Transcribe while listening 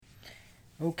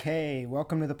Okay,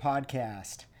 welcome to the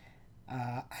podcast.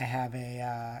 I have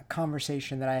a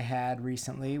conversation that I had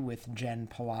recently with Jen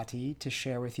Pilati to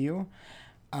share with you.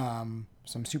 So I'm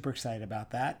super excited about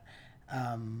that.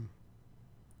 Um,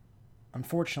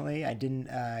 Unfortunately, I didn't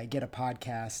get a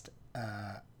podcast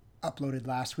uploaded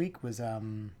last week. Was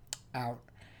out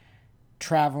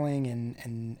traveling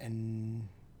and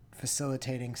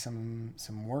facilitating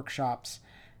some workshops.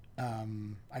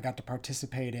 I got to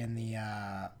participate in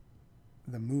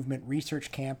the movement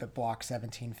research camp at Block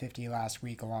 1750 last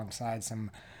week alongside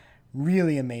some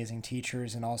really amazing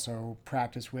teachers and also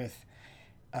practice with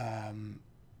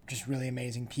just really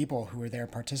amazing people who were there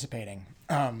participating.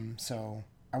 So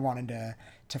I wanted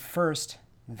to first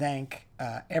thank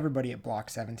everybody at Block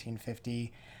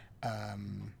 1750,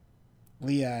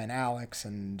 Leah and Alex,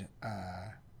 and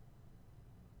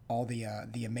all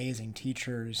the amazing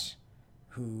teachers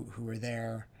who were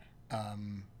there.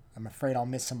 I'm afraid I'll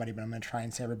miss somebody, but I'm going to try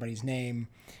and say everybody's name.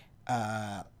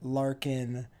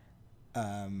 Larkin,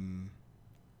 um,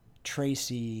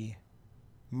 Tracy,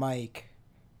 Mike,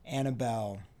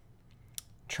 Annabelle,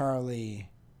 Charlie,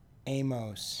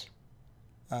 Amos.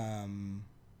 Um,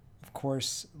 of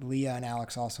course, Leah and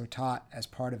Alex also taught as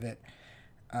part of it.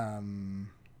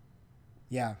 Um,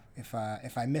 yeah, if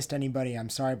I missed anybody, I'm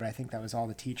sorry, but I think that was all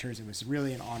the teachers. It was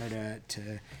really an honor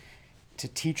to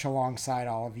teach alongside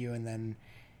all of you, and then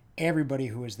everybody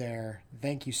who was there.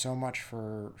 Thank you so much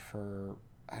for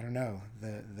I don't know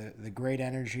the great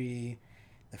energy,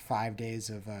 the 5 days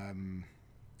of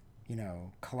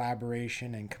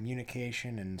collaboration and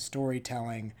communication and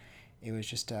storytelling. It was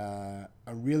just a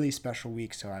really special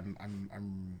week. So I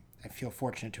feel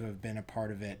fortunate to have been a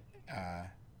part of it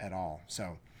at all.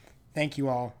 So thank you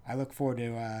all. I look forward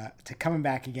to coming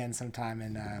back again sometime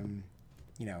and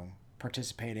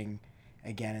participating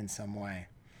again in some way.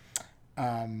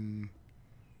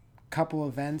 Couple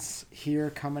events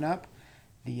here coming up.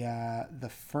 The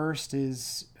first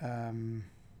is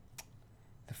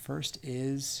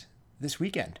this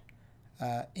weekend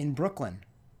in Brooklyn.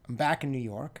 I'm back in New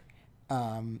York.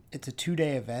 It's a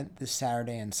 2-day event this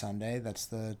Saturday and Sunday. That's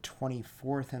the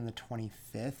 24th and the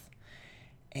 25th.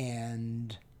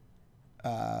 And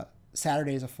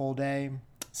Saturday is a full day.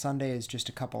 Sunday is just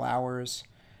a couple hours.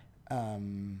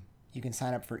 You can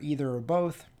sign up for either or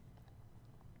both.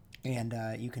 And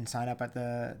you can sign up at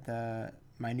the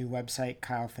my new website,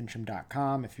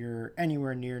 kylefincham.com. If you're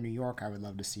anywhere near New York, I would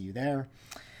love to see you there.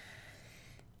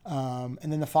 And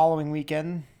then the following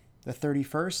weekend, the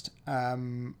 31st,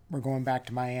 we're going back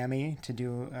to Miami to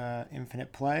do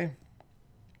Infinite Play.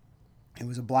 It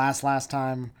was a blast last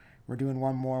time. We're doing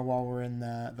one more while we're in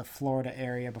the Florida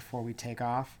area before we take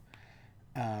off.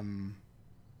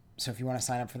 So if you want to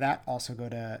sign up for that, also go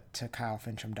to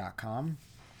kylefincham.com.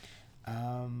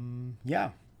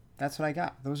 Yeah, that's what I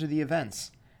got. Those are the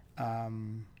events. I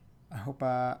hope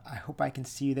I can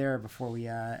see you there before we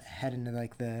head into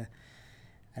like I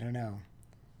don't know,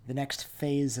 the next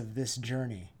phase of this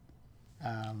journey.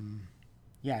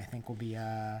 Yeah, I think we'll be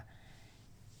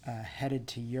headed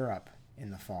to Europe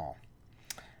in the fall.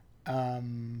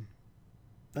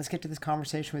 Let's get to this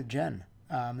conversation with Jen.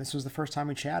 This was the first time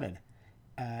we chatted.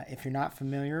 If you're not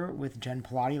familiar with Jen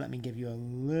Pilati, let me give you a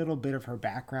little bit of her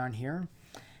background here.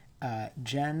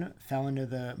 Jen fell into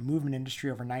the movement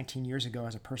industry over 19 years ago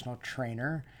as a personal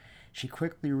trainer. She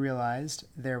quickly realized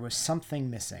there was something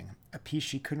missing, a piece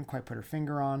she couldn't quite put her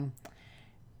finger on.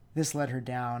 This led her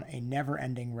down a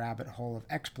never-ending rabbit hole of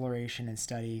exploration and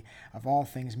study of all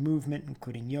things movement,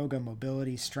 including yoga,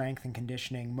 mobility, strength and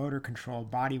conditioning, motor control,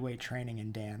 body weight training,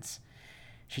 and dance.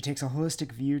 She takes a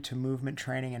holistic view to movement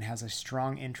training and has a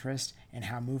strong interest in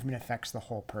how movement affects the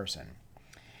whole person.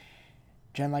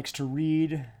 Jen likes to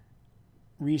read,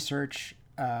 research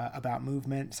about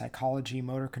movement, psychology,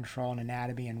 motor control, and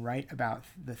anatomy, and write about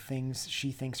the things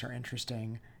she thinks are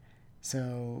interesting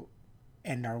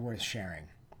and are worth sharing.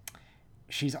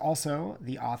 She's also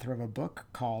the author of a book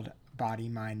called Body,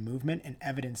 Mind, Movement, an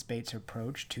evidence-based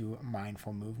approach to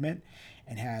mindful movement,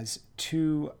 and has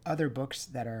 2 other books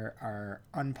that are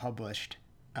unpublished,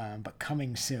 but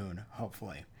coming soon,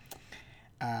 hopefully.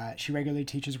 She regularly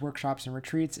teaches workshops and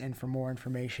retreats, and for more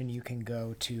information, you can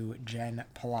go to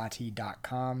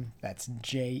jenpiloti.com. That's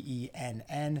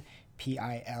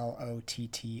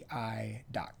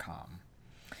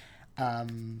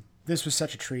JENNPILOTTI.com. This was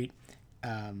such a treat.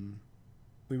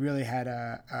 We really had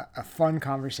a fun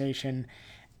conversation,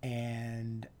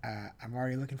 and I'm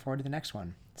already looking forward to the next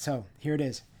one. So here it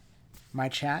is, my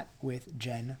chat with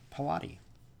Jen Pilati.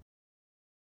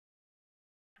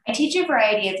 I teach a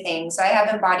variety of things. So I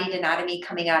have embodied anatomy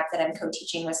coming up that I'm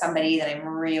co-teaching with somebody that I'm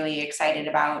really excited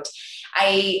about.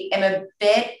 I am a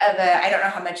bit of a, I don't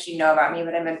know how much you know about me,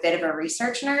 but I'm a bit of a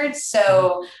research nerd.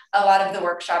 So a lot of the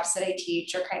workshops that I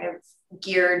teach are kind of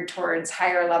geared towards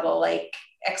higher level, like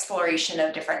exploration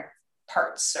of different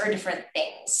parts or different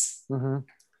things. Mm-hmm.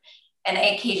 And I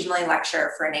occasionally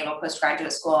lecture for a Naval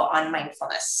Postgraduate School on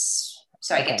mindfulness.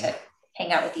 So I get to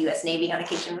hang out with the US Navy on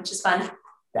occasion, which is fun.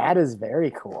 That is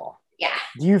very cool. Yeah.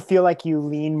 Do you feel like you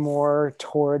lean more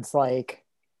towards like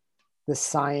the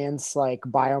science, like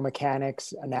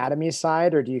biomechanics, anatomy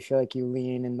side, or do you feel like you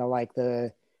lean into like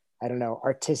the, I don't know,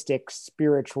 artistic,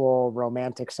 spiritual,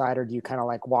 romantic side, or do you kind of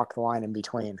like walk the line in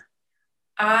between?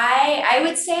 I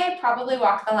would say I probably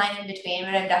walk the line in between,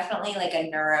 but I'm definitely like a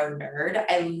neuro nerd.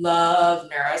 I love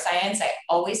neuroscience. I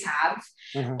always have.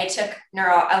 Mm-hmm. I took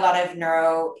a lot of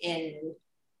neuro in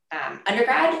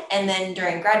undergrad, and then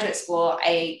during graduate school,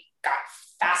 I got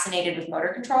fascinated with motor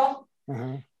control,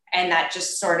 Mm-hmm. and that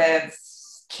just sort of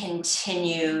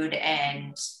continued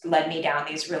and led me down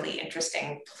these really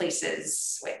interesting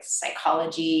places with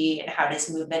psychology and how does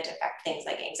movement affect things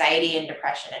like anxiety and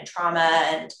depression and trauma,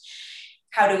 and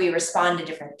how do we respond to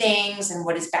different things, and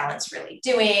what is balance really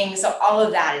doing. So all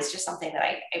of that is just something that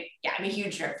I'm a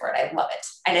huge nerd for it. I love it,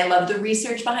 and I love the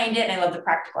research behind it, and I love the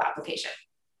practical application.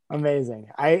 Amazing.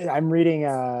 I'm reading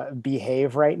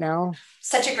Behave right now.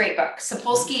 Such a great book.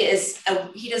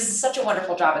 Sapolsky he does such a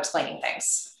wonderful job explaining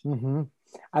things. Mm-hmm.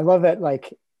 I love that,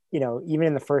 like, even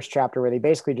in the first chapter where they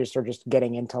basically just are just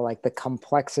getting into like the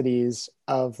complexities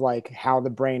of like how the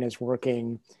brain is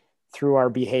working through our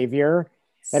behavior,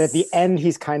 that at the end,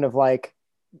 he's kind of like,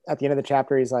 at the end of the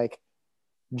chapter, he's like,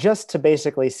 just to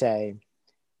basically say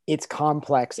it's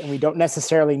complex and we don't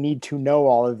necessarily need to know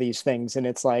all of these things. And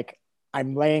it's like,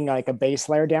 I'm laying like a base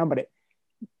layer down, but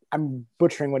I'm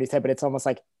butchering what he said, but it's almost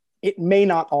like it may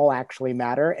not all actually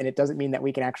matter. And it doesn't mean that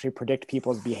we can actually predict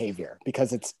people's behavior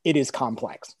because it is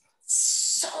complex.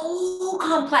 So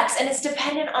complex, and it's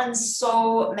dependent on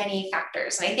so many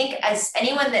factors. And I think as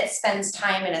anyone that spends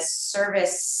time in a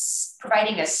service,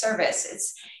 providing a service,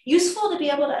 it's useful to be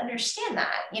able to understand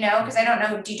that, because I don't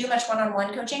know, do you do much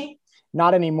one-on-one coaching?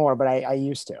 Not anymore, but I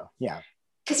used to. Yeah.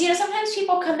 Because, sometimes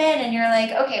people come in and you're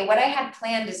like, okay, what I had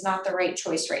planned is not the right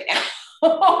choice right now.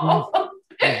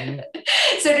 Mm-hmm.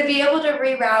 So to be able to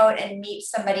reroute and meet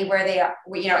somebody where they are,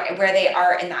 where they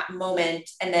are in that moment,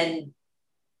 and then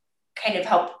kind of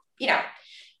help,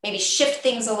 maybe shift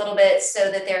things a little bit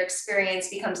so that their experience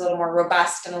becomes a little more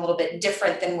robust and a little bit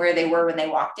different than where they were when they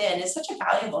walked in, is such a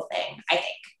valuable thing, I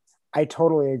think. I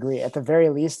totally agree. At the very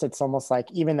least, it's almost like,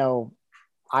 even though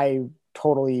I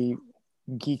totally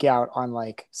geek out on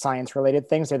like science related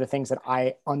things, they're the things that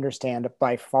I understand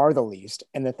by far the least,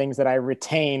 and the things that I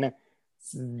retain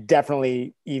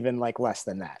definitely even like less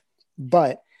than that.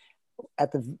 But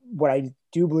what I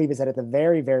do believe is that at the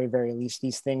very, very, very least,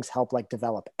 these things help like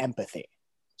develop empathy.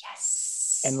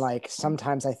 Yes. And like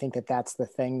sometimes I think that that's the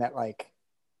thing that like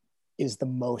is the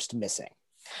most missing.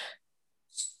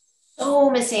 So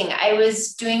missing. I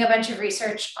was doing a bunch of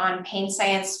research on pain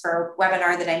science for a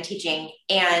webinar that I'm teaching,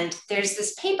 and there's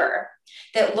this paper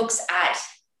that looks at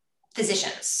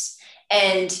physicians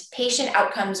and patient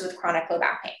outcomes with chronic low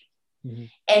back pain. Mm-hmm.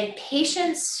 And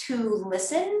patients who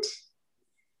listened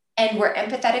and were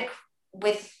empathetic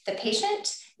with the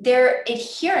patient, their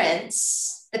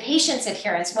adherence, the patient's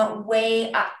adherence, went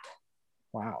way up.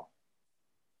 Wow.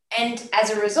 And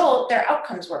as a result, their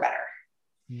outcomes were better.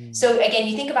 So again,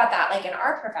 you think about that, like in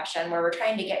our profession where we're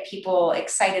trying to get people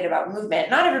excited about movement.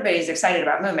 Not everybody's excited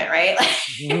about movement, right?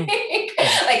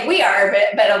 Mm-hmm. Like we are,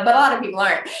 but a lot of people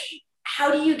aren't.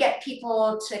 How do you get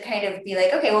people to kind of be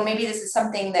like, okay, well, maybe this is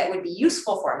something that would be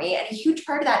useful for me? And a huge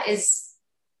part of that is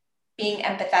being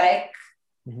empathetic,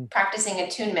 mm-hmm. practicing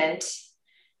attunement,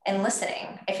 and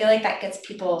listening. I feel like that gets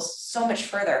people so much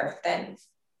further than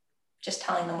just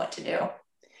telling them what to do.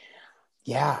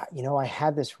 Yeah, I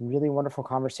had this really wonderful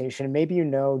conversation. Maybe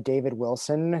David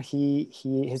Wilson.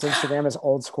 His Instagram is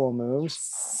Old School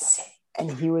Moves,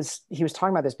 and he was talking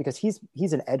about this because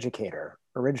he's an educator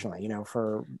originally.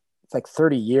 For like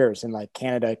 30 years in like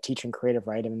Canada, teaching creative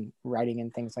writing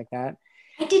and things like that.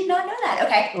 I did not know that.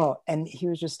 Okay. Well, and he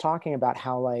was just talking about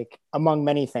how, like, among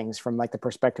many things from like the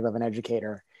perspective of an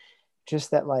educator, just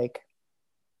that like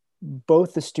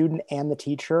both the student and the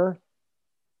teacher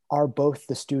are both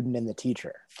the student and the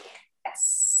teacher.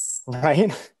 Yes.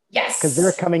 Right? Yes. Because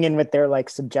they're coming in with their like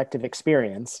subjective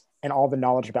experience and all the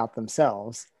knowledge about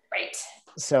themselves. Right.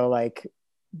 So like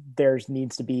there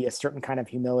needs to be a certain kind of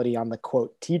humility on the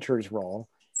quote teacher's role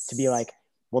to be like,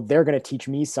 well, they're going to teach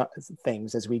me some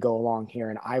things as we go along here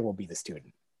and I will be the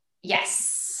student.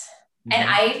 Yes. And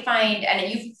Mm-hmm. I find, and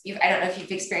I don't know if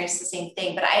you've experienced the same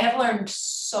thing, but I have learned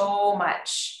so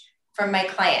much from my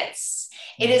clients.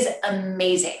 It is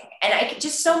amazing. And I could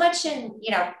just so much in,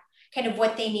 kind of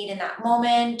what they need in that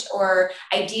moment, or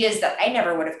ideas that I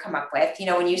never would have come up with.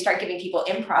 When you start giving people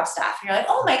improv stuff, you're like,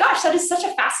 oh my gosh, that is such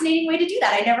a fascinating way to do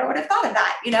that. I never would have thought of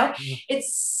that.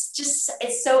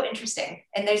 It's so interesting.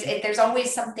 And there's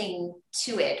always something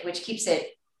to it, which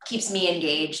keeps me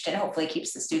engaged and hopefully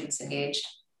keeps the students engaged.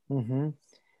 Mm-hmm.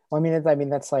 Well,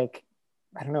 that's like,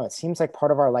 I don't know. It seems like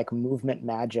part of our like movement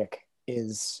magic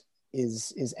is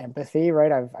empathy,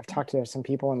 right? I've talked to some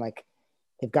people and like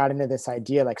they've got into this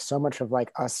idea, like so much of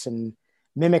like us and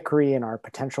mimicry and our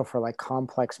potential for like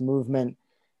complex movement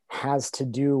has to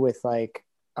do with like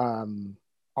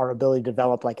our ability to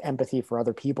develop like empathy for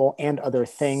other people and other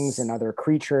things and other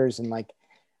creatures, and like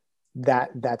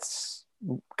that's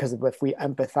because if we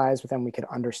empathize with them, we could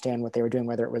understand what they were doing,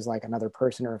 whether it was like another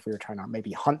person or if we were trying to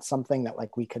maybe hunt something, that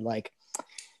like we could like,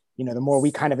 the more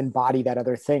we kind of embody that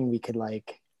other thing, we could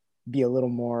like be a little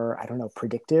more, I don't know,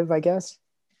 predictive, I guess.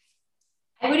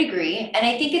 I would agree. And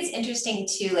I think it's interesting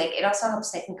too, like it also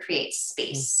helps like create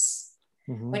space,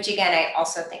 Mm-hmm. which again, I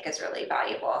also think is really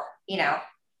valuable,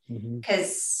 Mm-hmm.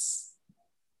 because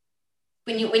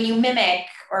when you mimic,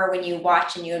 or when you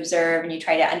watch and you observe and you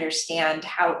try to understand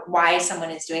why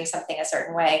someone is doing something a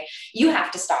certain way, you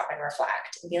have to stop and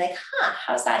reflect and be like,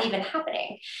 how's that even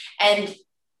happening? And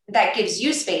that gives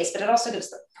you space, but it also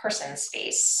gives the person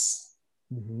space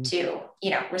Mm-hmm. to,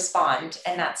 respond.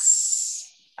 And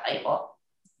that's valuable.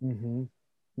 Mm-hmm.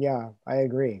 Yeah, I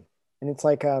agree. And it's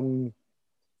like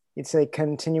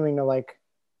continuing to like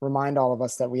remind all of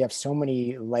us that we have so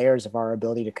many layers of our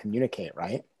ability to communicate,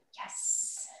 right?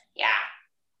 Yes. Yeah.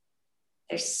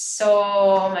 There's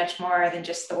so much more than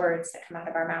just the words that come out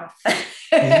of our mouth.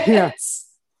 Yeah.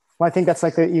 Well, I think that's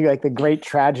like the great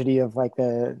tragedy of like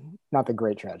not the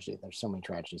great tragedy. There's so many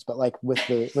tragedies, but like with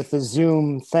the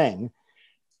Zoom thing,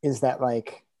 is that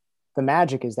like the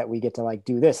magic is that we get to like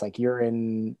do this. Like you're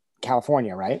in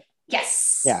California, right?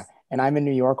 Yes. Yeah, and I'm in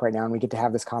New York right now, and we get to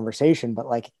have this conversation. But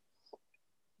like,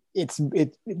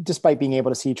 it despite being able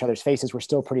to see each other's faces, we're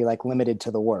still pretty like limited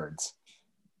to the words.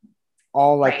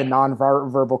 All like the Right.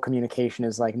 non-verbal communication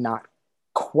is like not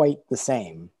quite the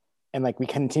same, and like we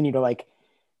continue to like,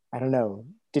 I don't know,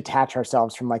 detach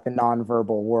ourselves from like the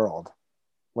non-verbal world,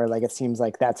 where like it seems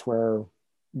like that's where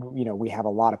we have a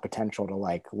lot of potential to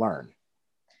like learn.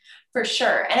 For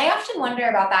sure. And I often wonder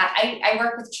about that. I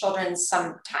work with children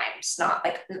sometimes, not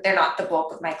like they're not the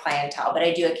bulk of my clientele, but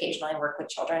I do occasionally work with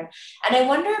children. And I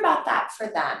wonder about that for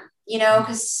them,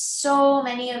 because so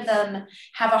many of them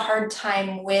have a hard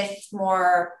time with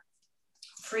more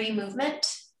free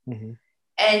movement. Mm-hmm.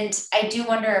 And I do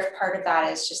wonder if part of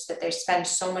that is just that they spend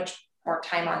so much more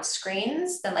time on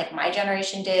screens than like my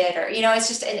generation did, or, it's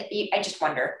just, I just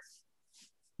wonder.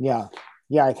 Yeah.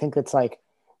 Yeah. I think it's like,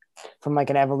 from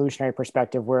like an evolutionary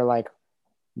perspective, we're like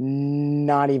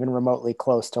not even remotely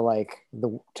close to like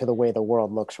the way the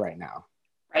world looks right now.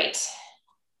 Right.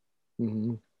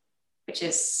 Mm-hmm. Which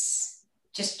is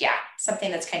just, yeah,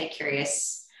 something that's kind of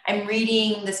curious. I'm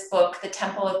reading this book, The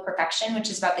Temple of Perfection,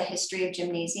 which is about the history of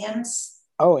gymnasiums.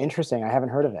 Oh, interesting. I haven't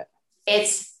heard of it.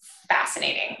 It's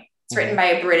fascinating. It's written by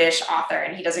a British author,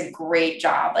 and he does a great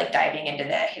job like diving into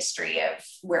the history of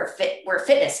where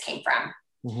fitness came from.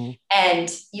 Mm-hmm.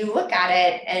 And you look at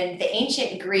it, and the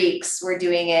ancient Greeks were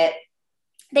doing it.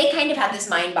 They kind of had this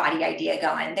mind body idea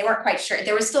going. They weren't quite sure.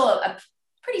 There was still a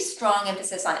pretty strong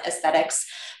emphasis on aesthetics,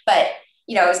 but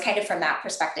it was kind of from that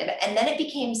perspective. And then it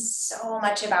became so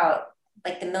much about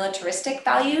like the militaristic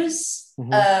values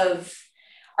of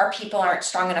our people aren't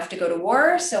strong enough to go to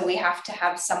war, so we have to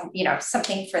have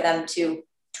something for them to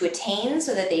attain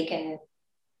so that they can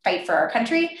fight for our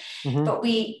country. But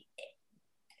we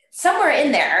somewhere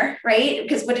in there, right?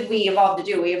 Because what did we evolve to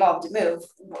do? We evolved to move.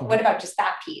 What about just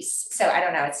that piece? So I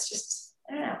don't know. It's just,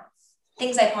 I don't know,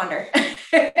 things I ponder.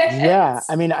 Yeah.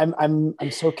 I mean,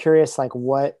 I'm so curious, like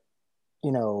what,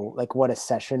 like what a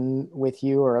session with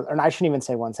you, or I shouldn't even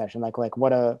say one session, like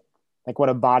what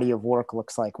a body of work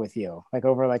looks like with you, like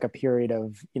over like a period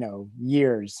of,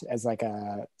 years as like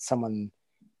someone,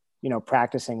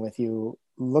 practicing with you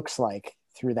looks like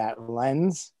through that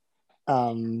lens.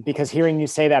 Because hearing you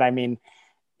say that, I mean,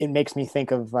 it makes me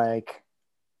think of like,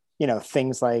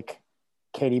 things like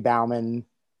Katie Bauman,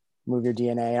 Move Your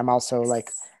DNA. I'm also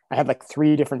like, I had like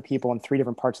 3 different people in 3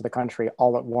 different parts of the country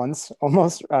all at once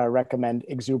almost recommend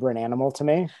Exuberant Animal to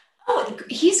me. Oh,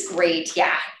 he's great.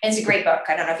 Yeah. It's a great book.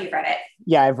 I don't know if you've read it.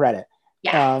 Yeah, I've read it.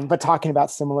 Yeah. But talking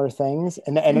about similar things,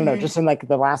 and I don't know, just in like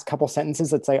the last couple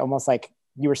sentences, it's like almost like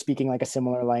you were speaking like a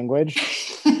similar language,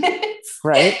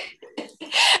 right?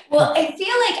 Well, I feel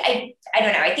like I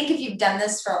don't know. I think if you've done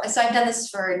this so I've done this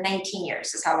for 19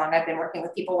 years is how long I've been working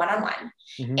with people one-on-one.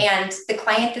 Mm-hmm. And the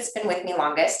client that's been with me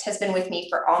longest has been with me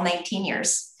for all 19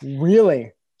 years.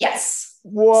 Really? Yes.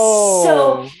 Whoa.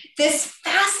 So this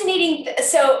fascinating,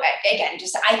 so again,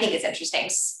 just, I think it's interesting.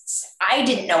 I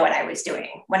didn't know what I was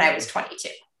doing when I was 22.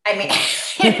 I mean,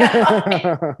 you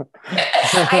know,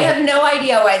 I have no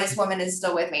idea why this woman is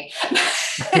still with me.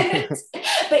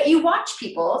 But you watch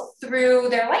people through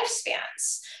their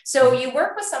lifespans. So you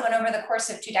work with someone over the course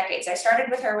of 2 decades. I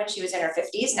started with her when she was in her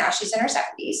 50s. Now she's in her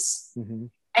 70s. Mm-hmm.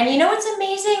 And you know what's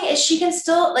amazing is she can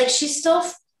still, like, she's still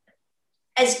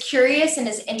as curious and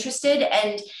as interested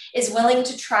and is willing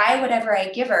to try whatever I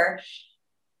give her.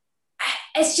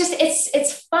 It's just,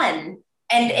 it's fun.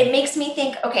 And it makes me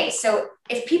think, okay, so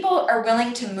if people are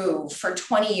willing to move for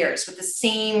 20 years with the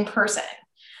same person,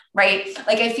 right?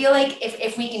 Like, I feel like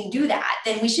if we can do that,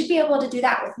 then we should be able to do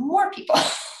that with more people.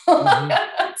 Mm-hmm.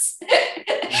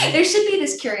 There should be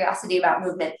this curiosity about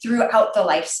movement throughout the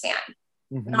lifespan,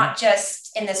 not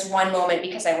just in this one moment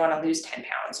because I want to lose 10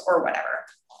 pounds or whatever.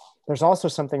 There's also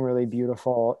something really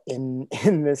beautiful in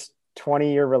this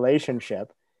 20-year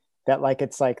relationship that, like,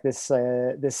 it's like this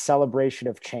this celebration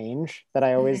of change that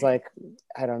I always like.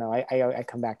 I don't know. I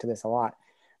come back to this a lot,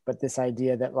 but this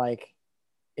idea that, like,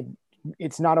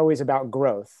 it's not always about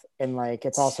growth, and, like,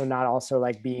 it's also not also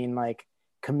like being like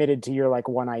committed to your like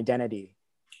one identity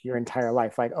your entire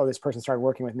life. Like, oh, this person started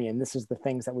working with me and this is the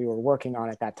things that we were working on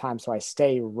at that time, so I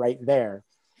stay right there.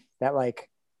 That, like,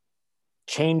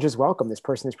 change is welcome. This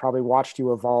person has probably watched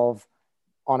you evolve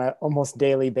on an almost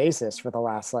daily basis for the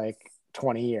last like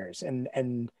 20 years.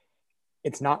 And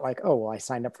it's not like, oh, well, I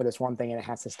signed up for this one thing and it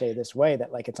has to stay this way.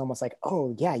 That, like, it's almost like,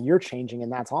 oh yeah, you're changing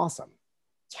and that's awesome.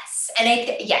 Yes.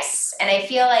 And I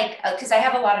feel like, because I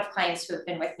have a lot of clients who have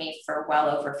been with me for well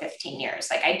over 15 years.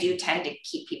 Like, I do tend to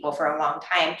keep people for a long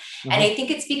time. And I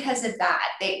think it's because of that.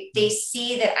 They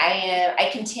see that I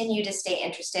continue to stay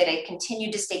interested. I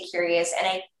continue to stay curious,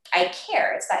 and I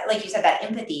care. It's that, like you said, that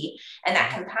empathy and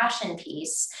that compassion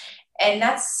piece. And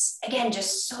that's, again,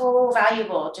 just so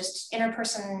valuable, just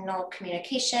interpersonal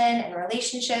communication and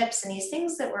relationships and these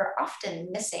things that we're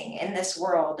often missing in this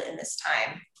world in this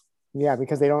time. Yeah,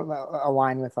 because they don't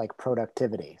align with like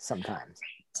productivity sometimes.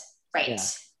 Right. Yeah.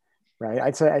 Right.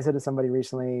 I said to somebody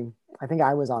recently, I think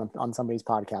I was on somebody's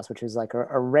podcast, which is like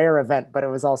a rare event, but it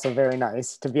was also very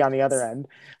nice to be on the other end.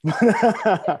 You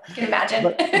can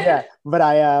imagine. But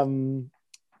I,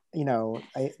 you know,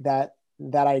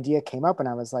 that idea came up and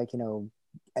I was like, you know,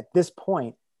 at this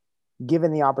point,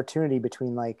 given the opportunity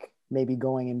between like maybe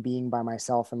going and being by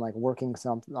myself and like working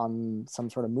on some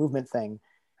sort of movement thing,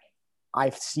 I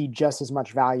see just as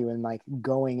much value in like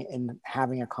going and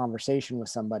having a conversation with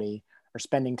somebody or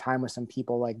spending time with some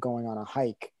people, like going on a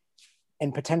hike,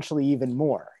 and potentially even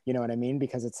more, you know what I mean?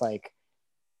 Because it's like,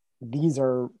 these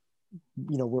are,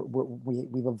 you know,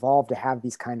 we've evolved to have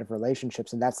these kind of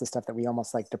relationships, and that's the stuff that we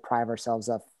almost like deprive ourselves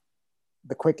of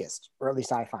the quickest, or at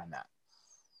least I find that.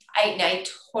 I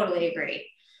totally agree.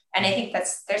 And I think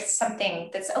there's something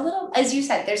that's a little, as you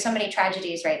said, there's so many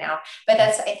tragedies right now, but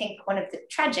that's, I think, one of the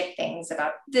tragic things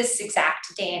about this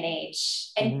exact day and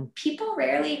age. And people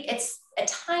rarely, it's a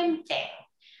time thing.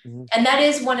 And that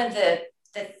is one of the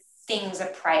things a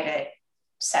private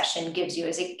session gives you,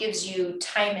 is it gives you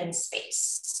time and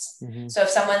space. So if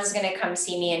someone's going to come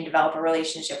see me and develop a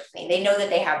relationship with me, they know that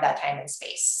they have that time and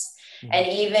space. And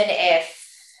even if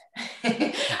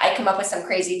I come up with some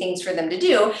crazy things for them to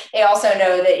do, they also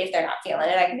know that if they're not feeling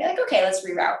it, I can be like, okay, let's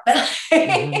reroute.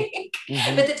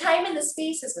 But the time and the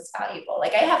space is what's valuable.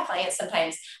 Like, I have clients,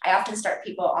 sometimes I often start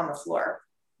people on the floor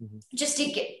just to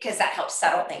get, because that helps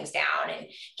settle things down and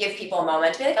give people a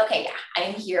moment to be like, okay, yeah,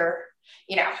 I'm here,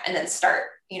 you know, and then start,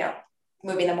 you know,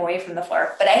 moving them away from the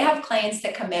floor. But I have clients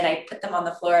that come in, I put them on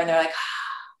the floor and they're like,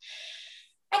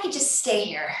 I could just stay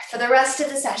here for the rest of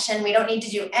the session. We don't need to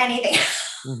do anything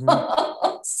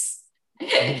else.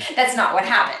 That's not what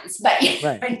happens, but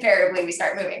invariably we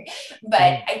start moving.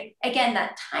 But again,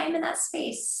 that time and that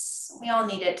space, we all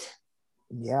need it.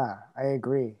 Yeah, I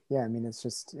agree. Yeah, I mean,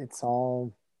 it's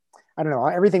all, I don't know,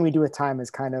 everything we do with time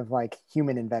is kind of like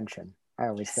human invention, I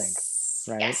always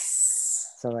think, right?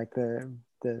 Yes. So like the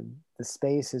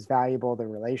space is valuable, the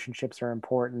relationships are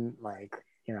important, like,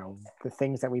 you know, the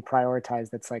things that we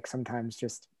prioritize, that's like sometimes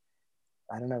just,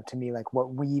 I don't know, to me, like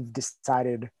what we've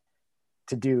decided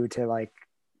to do to, like,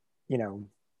 you know,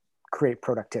 create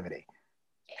productivity.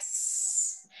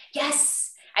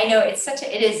 Yes. I know, it's such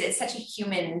a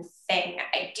human thing.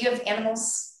 Do you have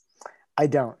animals? I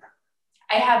don't.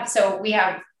 So we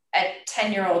have a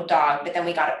 10-year-old dog, but then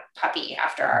we got a puppy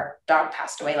after our dog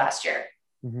passed away last year.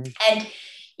 Mm-hmm. And,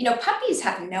 puppies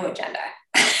have no agenda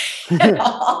at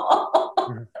all.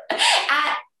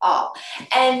 At all.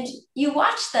 And you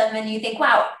watch them and you think,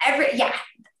 wow,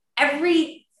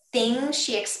 everything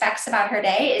she expects about her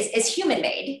day is human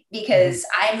made, because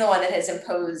I'm the one that has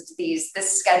imposed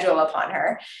this schedule upon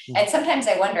her. And sometimes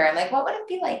I wonder, I'm like, what would it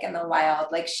be like in the wild?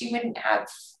 Like she wouldn't have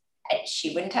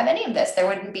any of this. There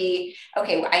wouldn't be,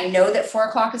 okay, I know that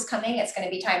 4:00 is coming. It's going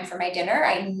to be time for my dinner.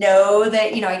 I know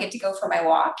that, I get to go for my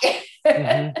walk.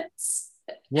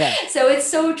 Yeah. So it's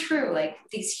so true. Like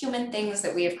these human things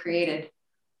that we have created.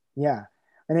 Yeah.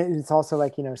 And it's also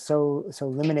like, so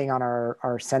limiting on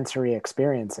our sensory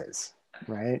experiences,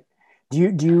 right?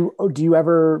 Do you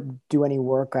ever do any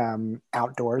work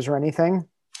outdoors or anything?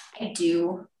 I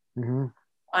do on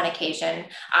occasion.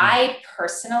 I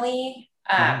personally,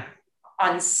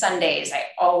 on Sundays, I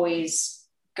always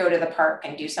go to the park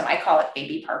and do I call it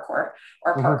baby parkour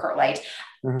or parkour light.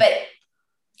 But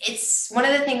it's one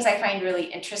of the things I find really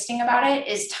interesting about it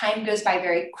is time goes by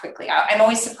very quickly. I'm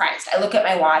always surprised. I look at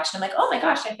my watch and I'm like, oh my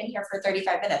gosh, I've been here for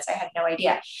 35 minutes. I had no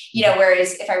idea,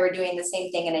 whereas if I were doing the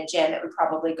same thing in a gym, it would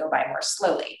probably go by more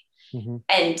slowly.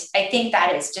 And I think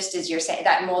that is, just as you're saying,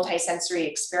 that multisensory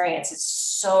experience is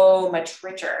so much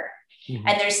richer.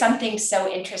 And there's something so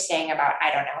interesting about, I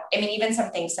don't know, I mean, even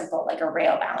something simple like a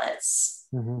rail balance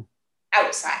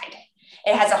outside.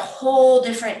 It has a whole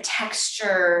different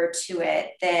texture to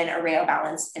it than a rail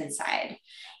balance inside.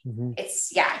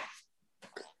 It's,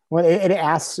 Well, it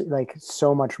asks like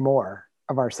so much more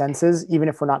of our senses, even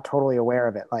if we're not totally aware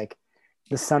of it. Like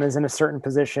the sun is in a certain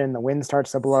position, the wind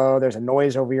starts to blow, there's a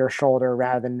noise over your shoulder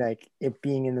rather than like it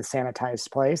being in the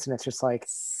sanitized place. And it's just like,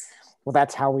 well,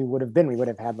 that's how we would have been. We would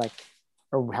have had like,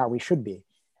 or how we should be.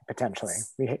 Potentially,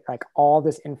 we like all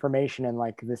this information and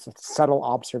like this subtle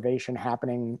observation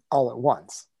happening all at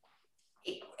once.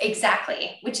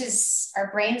 Exactly, which is our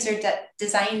brains are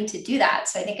designed to do that.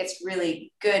 So I think it's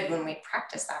really good when we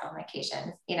practice that on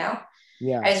occasion. Yeah.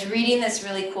 I was reading this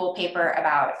really cool paper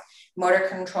about motor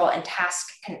control and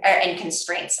and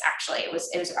constraints. Actually, it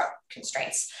was about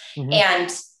constraints, and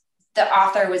the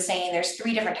author was saying there's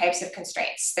 3 different types of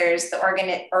constraints. There's the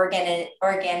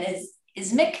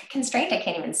organismic constraint. I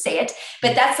can't even say it,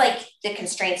 but that's like the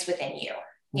constraints within you.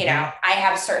 I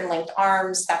have certain linked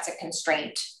arms. That's a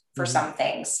constraint for some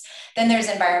things. Then there's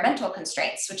environmental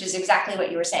constraints, which is exactly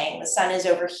what you were saying. The sun is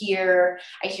over here.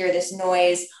 I hear this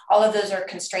noise. All of those are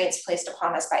constraints placed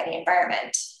upon us by the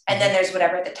environment. And then there's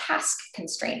whatever the task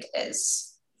constraint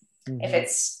is. If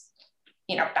it's,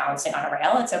 balancing on a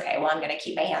rail, it's okay. Well, I'm going to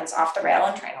keep my hands off the rail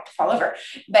and try not to fall over.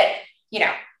 But,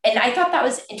 and I thought that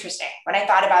was interesting when I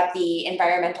thought about the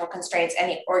environmental constraints and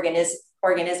the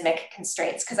organismic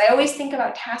constraints, because I always think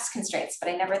about task constraints, but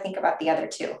I never think about the other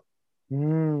 2.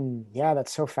 Yeah,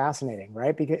 that's so fascinating,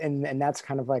 right? Because and that's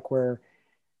kind of like where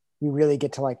we really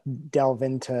get to like delve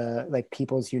into like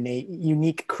people's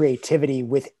unique creativity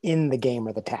within the game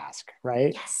or the task,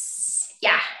 right? Yes.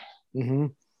 Yeah.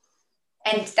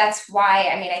 And that's why,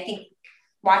 I think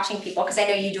watching people, because I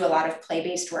know you do a lot of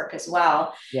play-based work as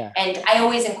well. Yeah. And I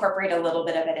always incorporate a little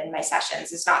bit of it in my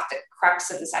sessions. It's not the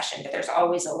crux of the session, but there's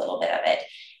always a little bit of it.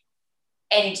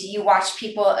 And you watch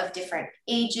people of different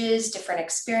ages, different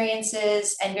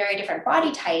experiences, and very different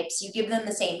body types. You give them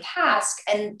the same task,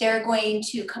 and they're going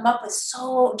to come up with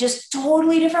just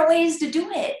totally different ways to do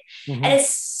it. And it's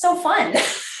so fun.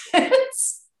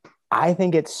 I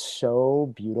think it's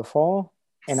so beautiful.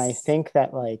 And I think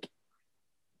that like,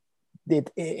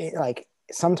 it like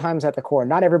sometimes at the core,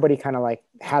 not everybody kind of like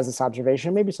has this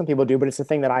observation. Maybe some people do, but it's the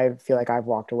thing that I feel like I've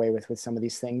walked away with some of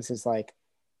these things is like,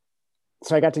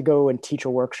 so I got to go and teach a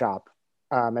workshop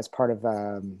as part of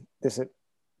this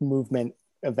movement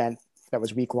event that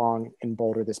was week-long in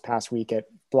Boulder this past week at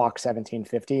Block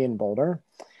 1750 in Boulder.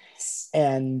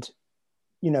 And,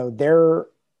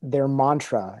 their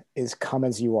mantra is come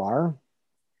as you are.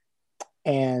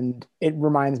 And it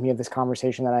reminds me of this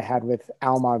conversation that I had with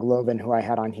Almog Lovin, who I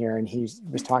had on here. And he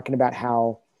was talking about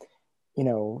how, he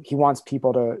wants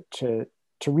people to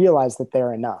realize that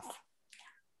they're enough.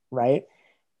 Right.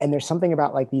 And there's something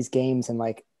about like these games and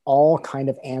like all kind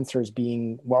of answers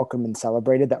being welcomed and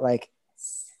celebrated that like,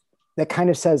 that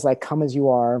kind of says like, come as you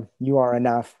are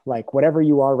enough. Like whatever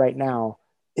you are right now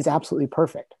is absolutely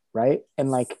perfect. Right.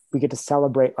 And like, we get to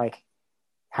celebrate like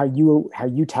how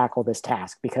you tackle this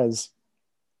task because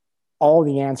all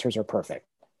the answers are perfect.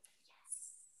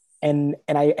 And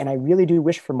I really do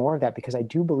wish for more of that because I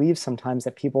do believe sometimes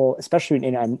that people, especially,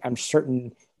 and I'm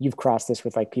certain you've crossed this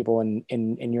with like people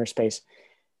in your space,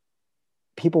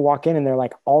 people walk in and they're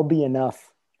like, I'll be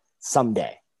enough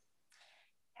someday.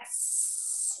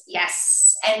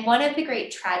 Yes. And one of the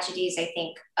great tragedies, I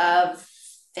think, of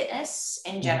fitness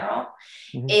in general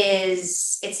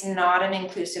is it's not an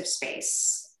inclusive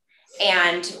space.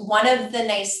 And one of the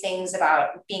nice things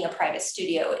about being a private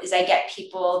studio is I get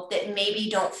people that maybe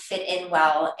don't fit in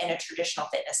well in a traditional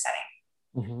fitness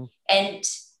setting. And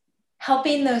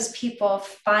helping those people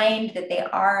find that they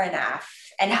are enough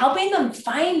and helping them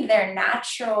find their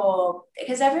natural,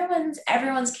 because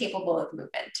everyone's capable of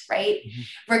movement, right?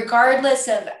 Regardless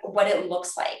of what it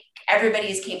looks like,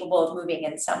 everybody is capable of moving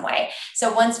in some way.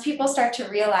 So once people start to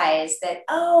realize that,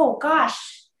 oh gosh,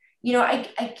 you know, I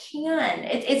can,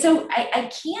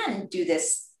 I can do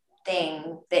this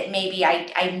thing that maybe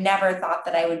I never thought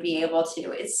that I would be able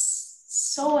to. It's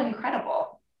so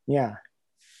incredible. Yeah.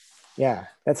 Yeah.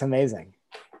 That's amazing.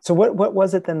 So what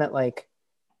was it then that, like,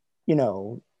 you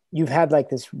know, you've had like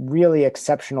this really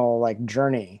exceptional like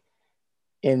journey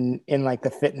in like the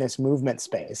fitness movement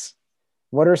space.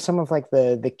 What are some of like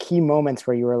the key moments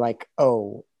where you were like,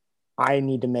 oh, I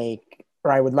need to make,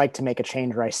 or I would like to make a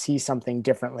change, or I see something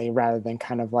differently, rather than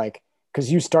kind of like,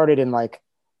 because you started in like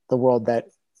the world that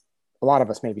a lot of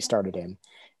us maybe started in,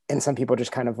 and some people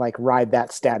just kind of like ride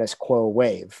that status quo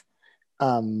wave.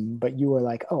 But you were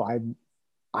like, oh,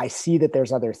 I see that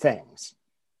there's other things.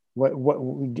 What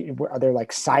are there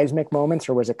like seismic moments,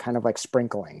 or was it kind of like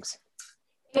sprinklings?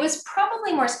 It was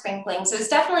probably more sprinklings. It was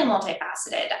definitely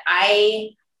multifaceted.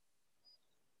 I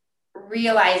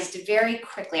realized very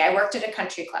quickly, I worked at a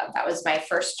country club. That was my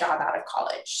first job out of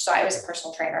college. So I was a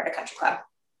personal trainer at a country club.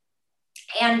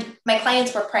 And my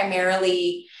clients were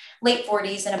primarily late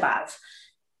 40s and above.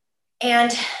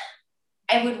 And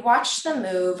I would watch them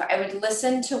move. I would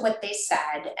listen to what they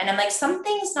said. And I'm like,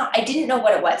 something's not, I didn't know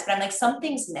what it was, but I'm like,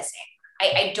 something's missing.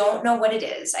 I don't know what it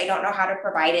is. I don't know how to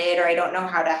provide it, or I don't know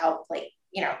how to help, like,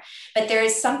 you know, but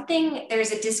there's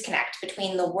a disconnect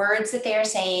between the words that they are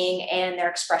saying and their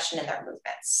expression and their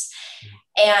movements.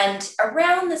 And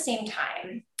around the same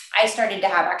time, I started to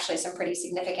have actually some pretty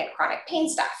significant chronic pain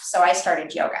stuff. So I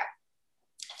started yoga,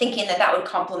 thinking that would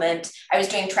complement. I was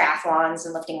doing triathlons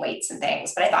and lifting weights and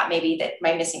things, but I thought maybe that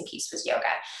my missing piece was yoga.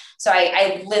 So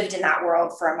I lived in that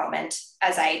world for a moment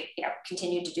as I, you know,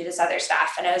 continued to do this other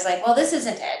stuff. And I was like, well, this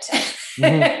isn't it.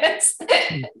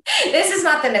 This is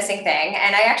not the missing thing.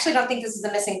 And I actually don't think this is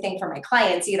the missing thing for my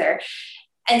clients either.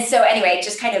 And so anyway,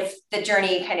 just kind of the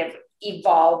journey kind of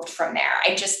evolved from there.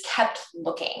 I just kept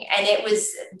looking. And it was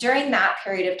during that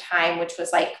period of time, which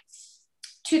was like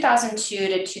 2002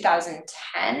 to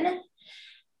 2010,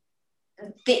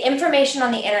 the information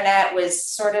on the internet was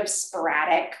sort of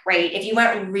sporadic, right? If you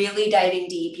went really diving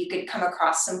deep, you could come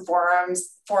across some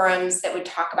forums that would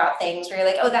talk about things where you're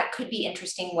like, oh, that could be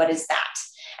interesting. What is that?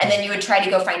 And then you would try to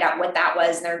go find out what that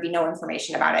was, and there would be no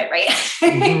information about it, right?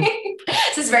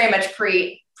 This is very much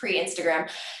pre-Instagram.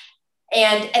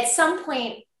 And at some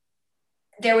point,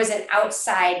 there was an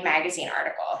Outside magazine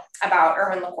article about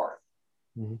Erwin LaCour.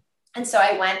 And so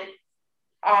I went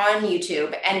on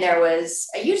YouTube, and there was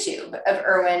a YouTube of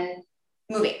Erwin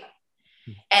moving.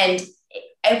 And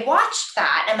I watched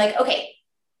that. And I'm like, okay,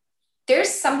 there's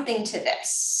something to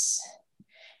this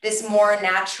more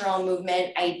natural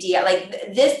movement idea.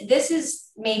 Like this is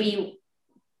maybe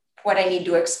what I need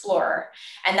to explore.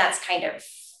 And that's kind of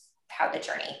how the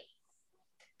journey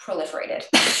proliferated.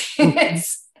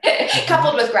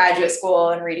 Coupled with graduate school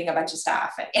and reading a bunch of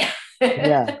stuff.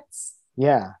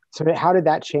 Yeah. So how did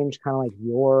that change kind of like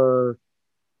your,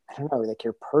 I don't know, like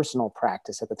your personal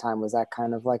practice at the time? Was that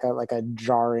kind of like a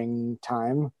jarring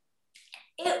time?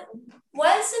 It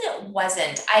was and it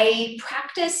wasn't. I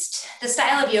practiced, the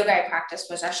style of yoga I practiced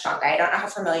was Ashtanga. I don't know how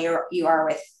familiar you are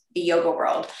with the yoga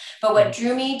world, but what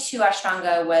drew me to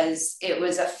Ashtanga was it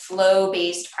was a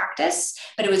flow-based practice,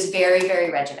 but it was very,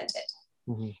 very regimented.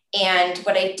 And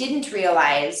what I didn't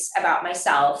realize about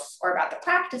myself or about the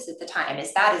practice at the time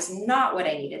is that is not what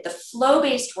I needed. The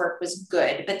flow-based work was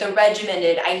good, but the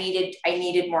regimented, I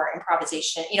needed more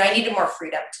improvisation. You know, I needed more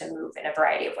freedom to move in a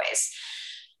variety of ways.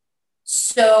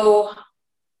 So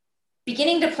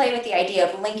beginning to play with the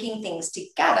idea of linking things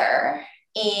together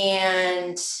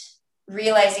and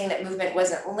realizing that movement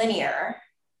wasn't linear,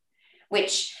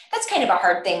 which that's kind of a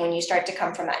hard thing when you start to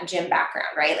come from that gym background,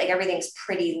 right? Like everything's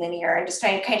pretty linear, and just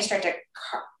trying to kind of start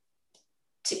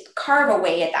to carve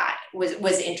away at that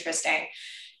was interesting.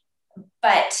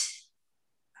 But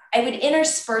I would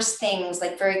intersperse things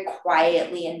like very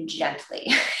quietly and gently.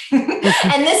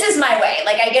 And this is my way.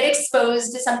 Like I get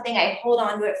exposed to something, I hold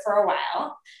on to it for a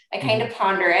while. I kind of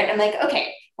ponder it. I'm like,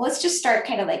 okay, well, let's just start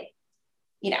kind of like,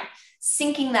 you know,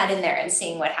 sinking that in there and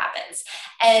seeing what happens.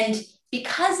 And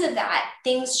because of that,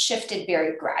 things shifted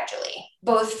very gradually,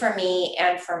 both for me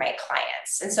and for my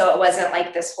clients. And so it wasn't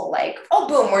like this whole like, oh,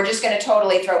 boom, we're just going to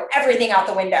totally throw everything out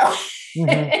the window.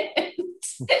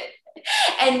 Mm-hmm.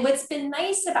 And what's been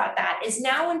nice about that is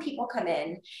now when people come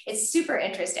in, it's super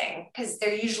interesting because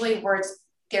they're usually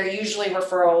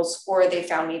referrals, or they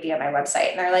found me via my website.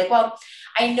 And they're like, well,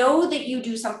 I know that you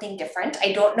do something different.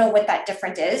 I don't know what that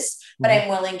different is, but I'm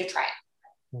willing to try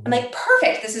it. I'm like,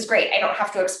 perfect. This is great. I don't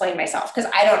have to explain myself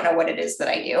because I don't know what it is that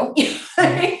I do.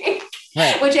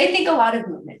 Right. Which I think a lot of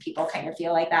movement people kind of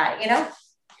feel like that, you know?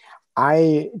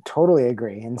 I totally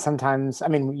agree. And sometimes, I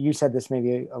mean, you said this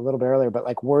maybe a little bit earlier, but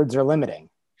like words are limiting,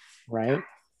 right?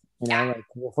 You know, like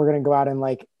if we're going to go out and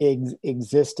like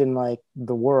exist in like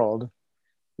the world,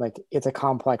 like it's a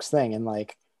complex thing. And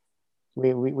like,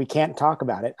 we can't talk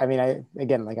about it. I mean,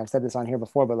 again, like I've said this on here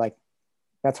before, but like,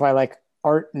 that's why like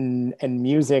art and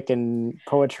music and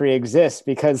poetry exists,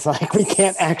 because like we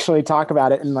can't actually talk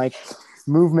about it. And like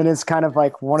movement is kind of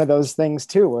like one of those things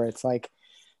too, where it's like,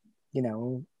 you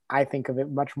know, I think of it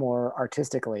much more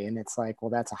artistically, and it's like, well,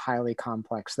 that's a highly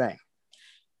complex thing.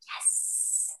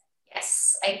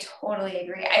 Yes, I totally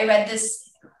agree. I read this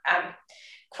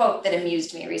quote that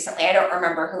amused me recently. I don't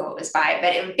remember who it was by,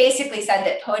 but it basically said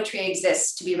that poetry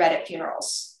exists to be read at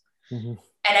funerals. Mm-hmm.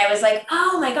 And I was like,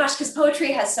 oh my gosh, because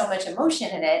poetry has so much emotion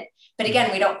in it. But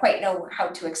again, we don't quite know how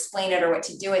to explain it or what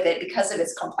to do with it because of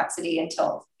its complexity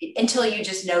until you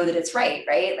just know that it's right.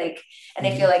 Like, and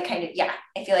I feel like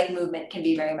I feel like movement can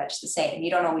be very much the same.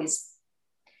 You don't always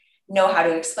know how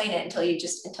to explain it until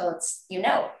it's, you're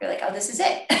like, oh, this is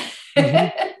it.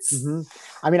 Mm-hmm. Mm-hmm.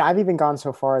 I mean, I've even gone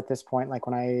so far at this point, like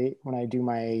when I do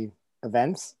my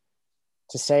events,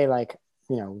 to say like,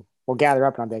 you know, we'll gather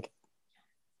up and I'm like,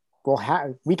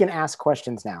 we can ask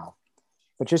questions now,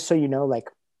 but just so you know, like,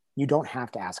 you don't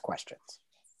have to ask questions.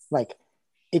 Like,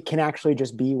 it can actually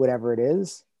just be whatever it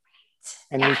is.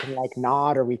 And we can like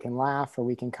nod, or we can laugh, or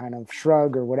we can kind of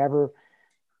shrug or whatever,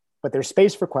 but there's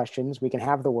space for questions. We can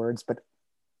have the words, but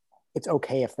it's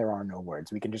okay if there are no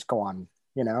words. We can just go on,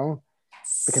 you know,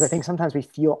 because I think sometimes we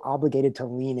feel obligated to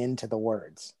lean into the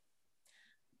words.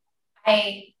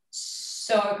 I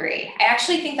so agree. I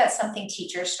actually think that's something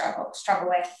teachers struggle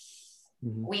with.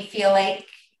 Mm-hmm. We feel like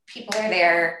people are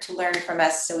there to learn from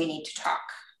us, so we need to talk.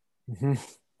 Mm-hmm.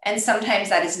 And sometimes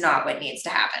that is not what needs to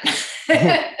happen.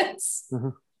 Mm-hmm.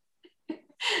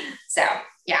 So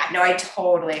yeah, no, I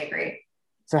totally agree.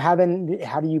 So how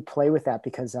do you play with that?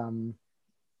 Because I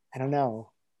don't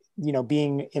know, you know,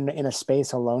 being in a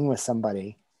space alone with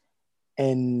somebody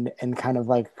and kind of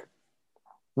like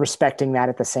respecting that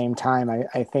at the same time.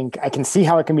 I think I can see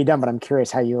how it can be done, but I'm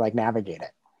curious how you like navigate it.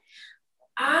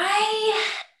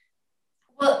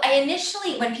 I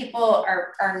initially, when people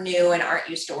are new and aren't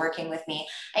used to working with me,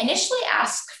 I initially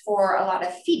ask for a lot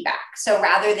of feedback. So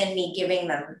rather than me giving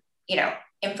them, you know,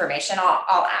 information,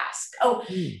 I'll ask,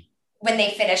 when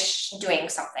they finish doing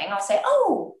something, I'll say,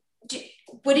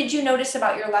 what did you notice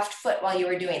about your left foot while you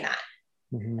were doing that?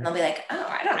 Mm-hmm. And they'll be like, oh,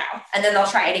 I don't know. And then they'll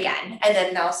try it again. And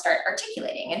then they'll start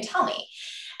articulating and tell me.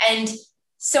 And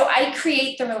so I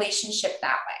create the relationship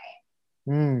that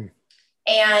way.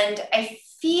 And I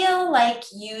feel like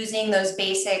using those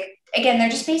they're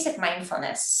just basic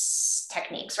mindfulness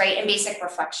techniques, right? And basic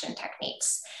reflection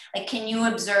techniques. Like, can you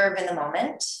observe in the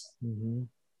moment? Mm-hmm.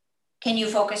 Can you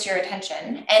focus your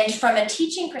attention? And from a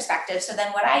teaching perspective, so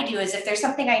then what I do is if there's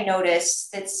something I notice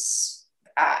that's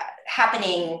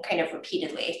happening kind of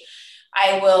repeatedly,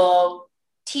 I will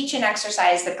teach an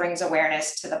exercise that brings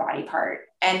awareness to the body part.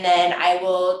 And then I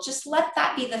will just let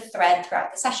that be the thread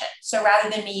throughout the session. So rather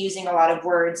than me using a lot of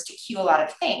words to cue a lot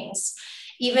of things,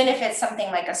 even if it's something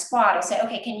like a squat, I'll say,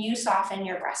 okay, can you soften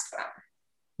your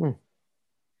breastbone?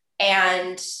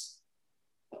 And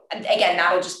again,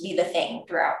 that'll just be the thing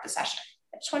throughout the session.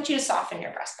 I just want you to soften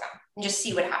your breastbone and just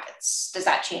see what happens. Does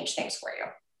that change things for you?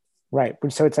 Right.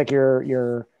 So it's like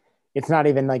it's not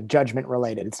even like judgment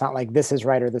related. It's not like this is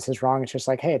right or this is wrong. It's just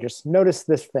like, hey, just notice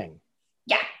this thing.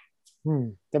 Yeah.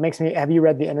 That makes me, have you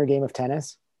read The Inner Game of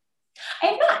Tennis? I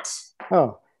have not.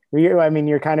 Oh,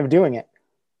 you're kind of doing it.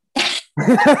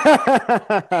 Well,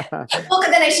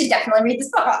 then I should definitely read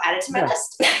this book. I'll add it to my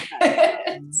list.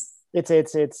 It's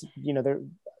you know,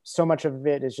 so much of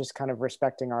it is just kind of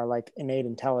respecting our like innate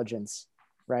intelligence,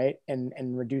 right?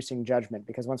 And reducing judgment,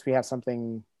 because once we have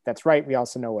something that's right, we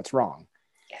also know what's wrong.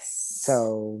 Yes.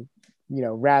 So, you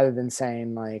know, rather than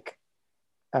saying like,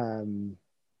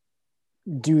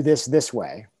 do this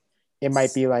way, it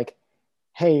might be like,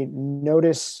 hey,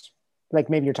 notice, like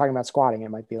maybe you're talking about squatting. It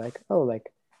might be like, oh,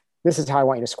 like, this is how I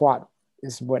want you to squat,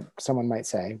 is what someone might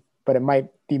say. But it might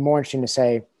be more interesting to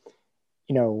say,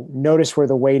 notice where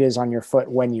the weight is on your foot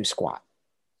when you squat,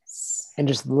 and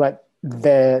just let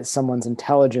someone's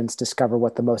intelligence discover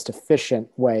what the most efficient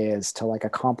way is to like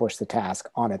accomplish the task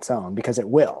on its own, because it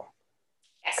will,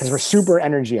 because we're super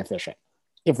energy efficient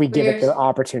if we give it the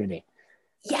opportunity.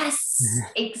 Yes,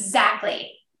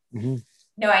 exactly. Mm-hmm.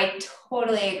 No, I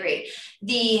totally agree.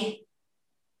 The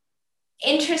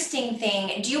interesting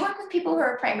thing, do you work with people who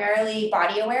are primarily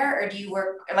body aware, or do you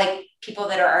work like people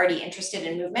that are already interested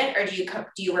in movement, or do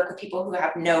you work with people who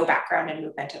have no background in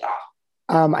movement at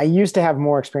all? I used to have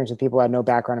more experience with people who had no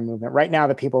background in movement. Right now,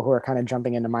 the people who are kind of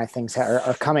jumping into my things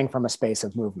are coming from a space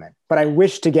of movement. But I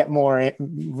wish to get more,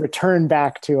 return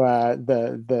back to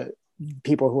the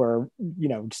people who are,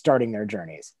 starting their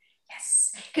journeys.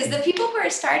 Yes, because the people who are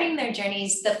starting their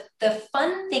journeys, the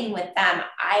fun thing with them,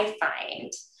 I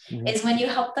find, is when you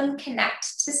help them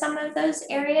connect to some of those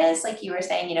areas, like you were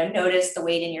saying, notice the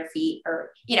weight in your feet,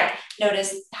 or,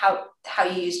 notice how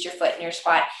you used your foot in your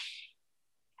squat.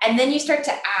 And then you start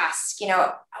to ask,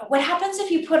 what happens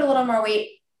if you put a little more weight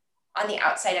on the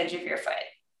outside edge of your foot?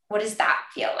 What does that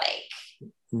feel like?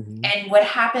 Mm-hmm. And what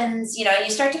happens, you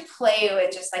start to play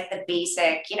with just like the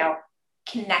basic,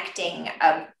 connecting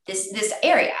of this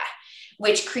area,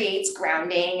 which creates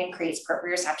grounding and creates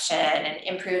proprioception and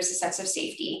improves the sense of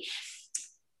safety.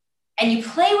 And you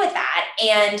play with that.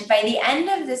 And by the end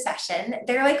of the session,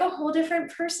 they're like a whole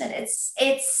different person. It's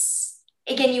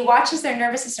again, you watch as their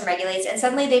nervous system regulates, and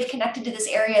suddenly they've connected to this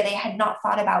area they had not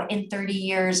thought about in 30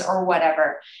 years or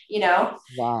whatever,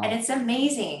 Wow. And it's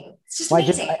amazing. It's just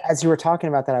amazing. As you were talking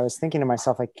about that, I was thinking to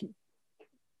myself, like,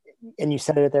 and you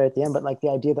said it there at the end, but like the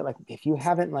idea that like, if you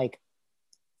haven't like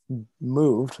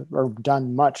moved or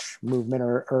done much movement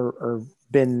or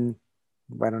been,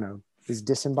 I don't know, is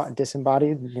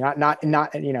disembodied,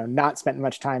 not spent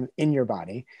much time in your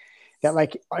body, that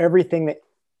like everything that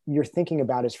you're thinking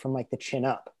about is from like the chin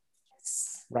up,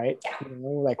 right? Yeah.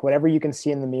 Like whatever you can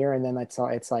see in the mirror, and then it's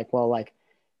like, well, like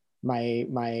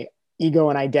my ego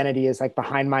and identity is like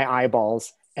behind my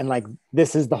eyeballs, and like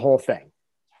this is the whole thing,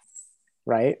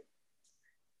 right?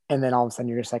 And then all of a sudden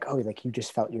you're just like, oh, like you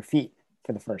just felt your feet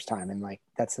for the first time, and like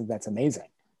that's amazing.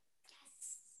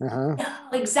 No,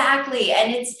 exactly.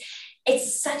 And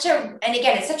it's such a,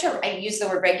 I use the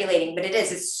word regulating, but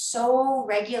it's so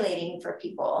regulating for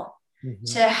people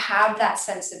to have that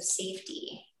sense of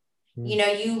safety.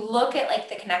 You look at like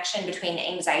the connection between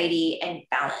anxiety and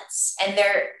balance, and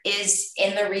there is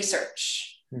in the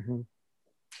research,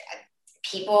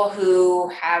 people who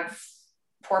have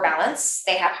poor balance,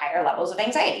 they have higher levels of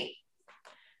anxiety.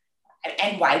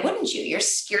 And why wouldn't you? You're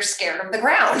scared of the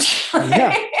ground.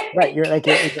 Yeah, right. You're like,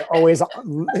 you're always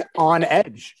on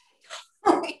edge.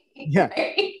 Yeah.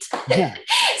 Right? Yeah.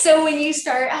 So when you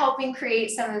start helping create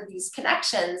some of these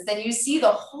connections, then you see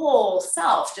the whole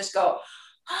self just go,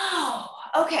 oh,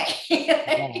 okay.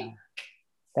 Yeah.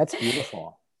 That's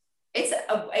beautiful.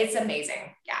 It's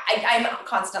amazing. Yeah. I'm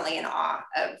constantly in awe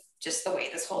of just the way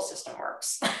this whole system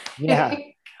works. Yeah.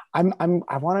 I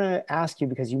want to ask you,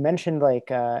 because you mentioned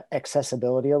like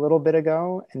accessibility a little bit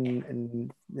ago,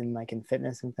 and like in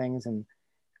fitness and things. And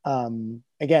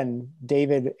again,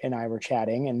 David and I were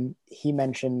chatting, and he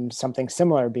mentioned something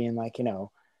similar, being like, in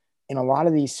a lot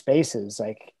of these spaces,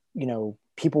 like,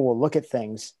 people will look at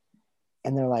things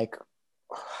and they're like,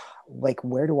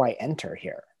 where do I enter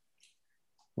here?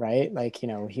 Right? Like,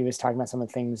 he was talking about some of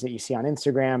the things that you see on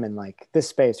Instagram and like this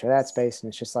space or that space. And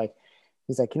it's just like,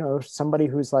 he's like, somebody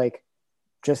who's like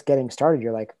just getting started,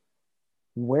 you're like,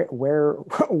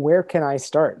 where can I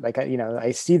start? Like,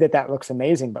 I see that looks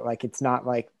amazing, but like, it's not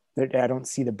like, I don't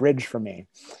see the bridge for me.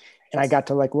 And I got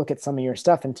to like look at some of your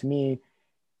stuff. And to me,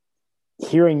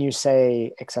 hearing you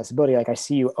say accessibility, like I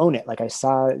see you own it. Like I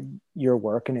saw your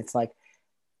work, and it's like,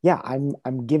 yeah,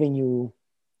 I'm giving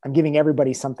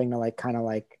everybody something to like, kind of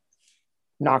like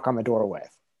knock on the door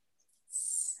with.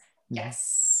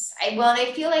 Yes. And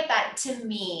I feel like that, to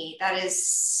me, that is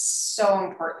so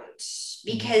important,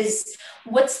 because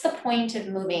what's the point of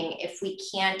moving if we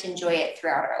can't enjoy it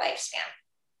throughout our lifespan?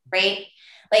 Right?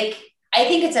 Like, I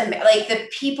think it's like the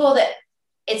people that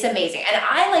it's amazing. And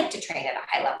I like to train at a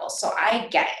high level. So I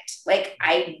get it. Like,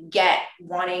 I get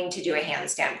wanting to do a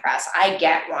handstand press. I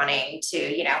get wanting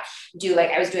to, do, like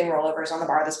I was doing rollovers on the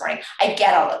bar this morning. I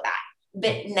get all of that.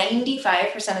 But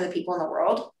 95% of the people in the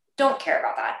world don't care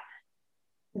about that.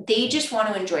 They just want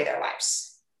to enjoy their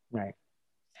lives. Right.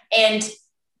 And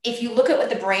if you look at what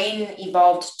the brain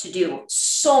evolved to do,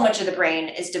 so much of the brain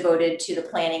is devoted to the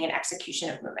planning and execution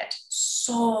of movement.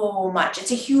 So much.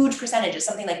 It's a huge percentage. It's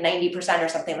something like 90% or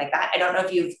something like that. I don't know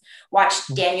if you've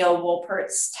watched Daniel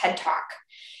Wolpert's TED Talk,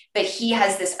 but he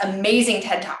has this amazing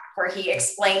TED Talk where he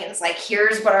explains like,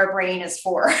 here's what our brain is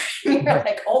for. You're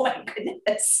like, oh my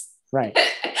goodness. Right.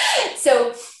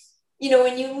 So,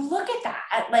 when you look at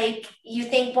that, like you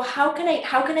think, well, how can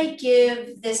I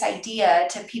give this idea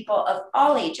to people of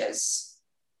all ages?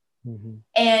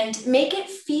 And make it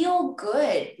feel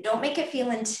good. Don't make it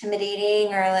feel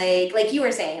intimidating, or like you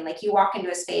were saying, like you walk into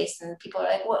a space and people are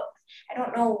like, well, I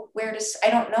don't know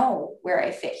where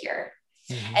I fit here.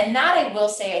 And that, I will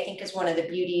say, I think is one of the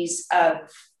beauties of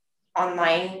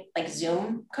online, like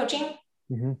Zoom coaching,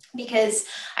 because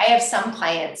I have some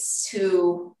clients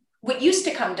who would used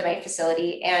to come to my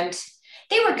facility and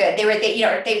they were good. They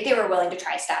were willing to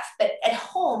try stuff, but at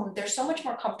home, they're so much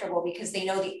more comfortable because they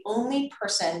know the only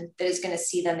person that is going to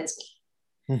see them is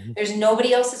me. There's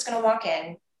nobody else that's going to walk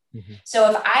in. So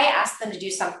if I ask them to do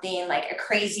something like a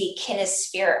crazy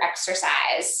kinesphere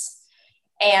exercise,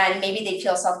 and maybe they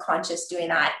feel self-conscious doing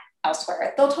that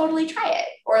elsewhere, they'll totally try it.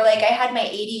 Or like I had my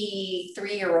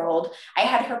 83-year-old, I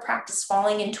had her practice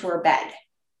falling into her bed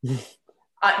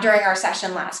during our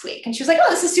session last week. And she was like,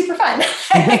 oh, this is super fun.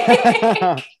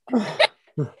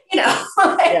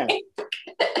 Yeah.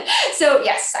 So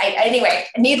yes, anyway,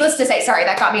 needless to say, sorry,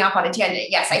 that got me off on a tangent.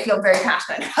 Yes, I feel very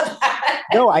passionate about that.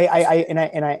 No,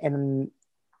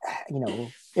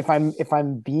 if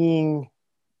I'm being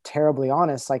terribly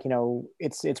honest, like,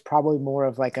 it's probably more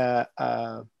of like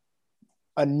a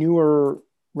newer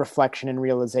reflection and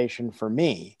realization for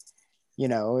me,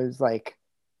 is like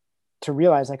to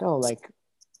realize like, oh, like,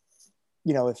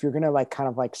 if you're going to like kind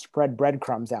of like spread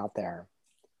breadcrumbs out there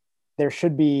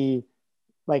should be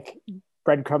like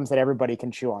breadcrumbs that everybody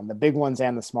can chew on, the big ones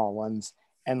and the small ones,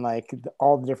 and like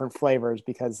all the different flavors,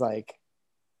 because like,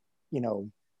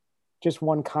 just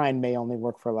one kind may only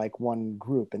work for like one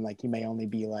group. And like, you may only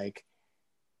be like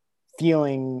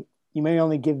you may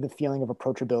only give the feeling of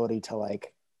approachability to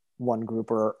like one group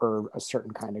or a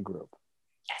certain kind of group.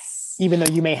 Yes. Even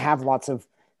though you may have lots to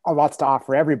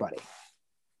offer everybody.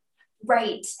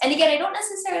 Right. And again, I don't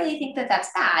necessarily think that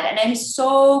that's bad. And I'm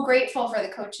so grateful for the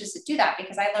coaches that do that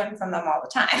because I learn from them all the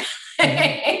time.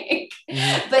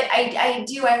 But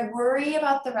I worry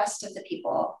about the rest of the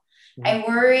people. I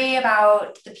worry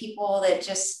about the people that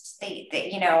just, they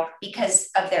because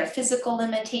of their physical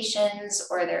limitations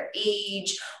or their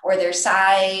age or their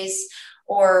size,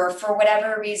 or for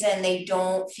whatever reason, they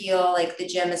don't feel like the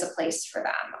gym is a place for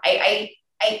them. I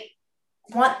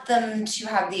want them to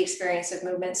have the experience of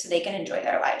movement so they can enjoy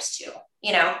their lives too,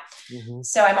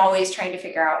 So I'm always trying to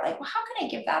figure out like, well, how can I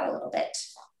give that a little bit?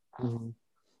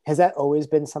 Has that always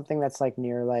been something that's like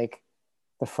near like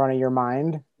the front of your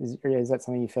mind? Is that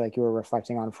something you feel like you were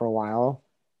reflecting on for a while?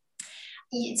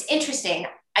 It's interesting.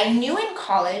 I knew in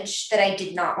college that I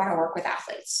did not want to work with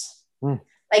athletes.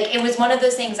 Like it was one of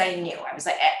those things I knew. I was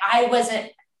like, I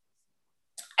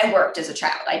worked as a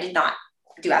child. I did not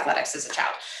do athletics as a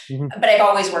child, but I've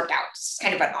always worked out. It's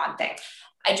kind of an odd thing.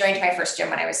 I joined my first gym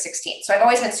when I was 16. So I've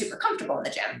always been super comfortable in the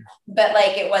gym, but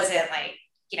like, it wasn't like,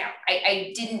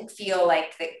 I didn't feel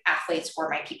like the athletes were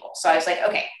my people. So I was like,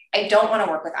 okay, I don't want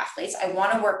to work with athletes. I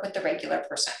want to work with the regular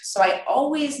person. So I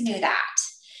always knew that.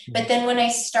 But then when I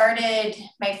started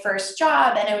my first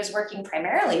job and I was working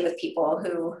primarily with people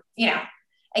who,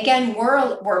 again,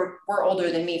 were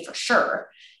older than me for sure,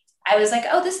 I was like,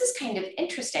 oh, this is kind of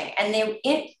interesting. And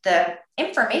the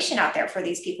information out there for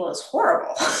these people is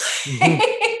horrible.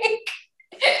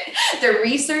 The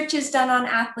research is done on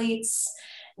athletes,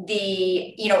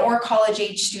 or college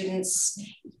age students,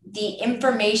 the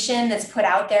information that's put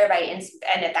out there and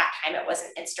at that time it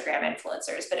wasn't Instagram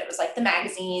influencers, but it was like the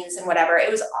magazines and whatever. It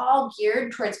was all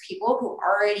geared towards people who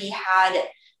already had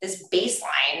this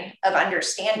baseline of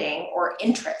understanding or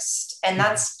interest. And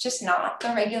that's just not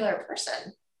the regular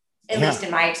person. At least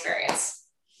in my experience.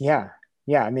 Yeah.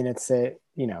 I mean, it's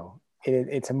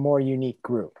it's a more unique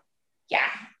group. Yeah.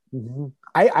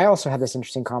 I also had this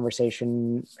interesting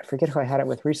conversation. I forget who I had it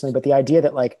with recently, but the idea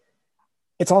that like,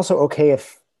 it's also okay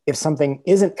if something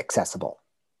isn't accessible.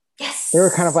 Yes. They were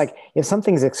kind of like, if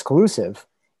something's exclusive,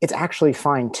 it's actually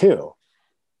fine too.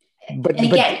 But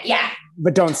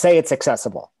don't say it's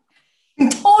accessible.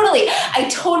 Totally. I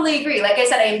totally agree. Like I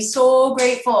said, I am so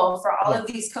grateful for all of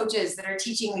these coaches that are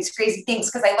teaching these crazy things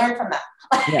because I learned from them.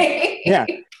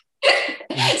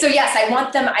 So yes, I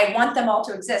want them all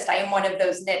to exist. I am one of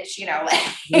those niche,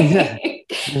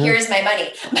 here's my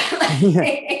money.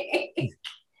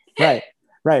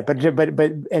 Right. But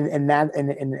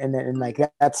and like,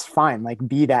 that's fine. Like,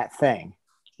 be that thing.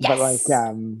 Yes. But like,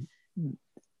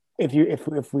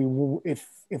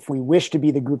 if we wish to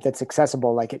be the group that's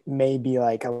accessible, like it may be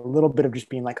like a little bit of just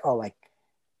being like, oh, like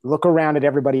look around at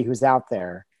everybody who's out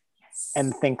there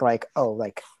and think like, oh,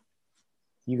 like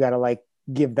you got to like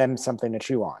give them something to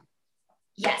chew on.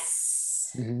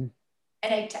 Yes. Mm-hmm.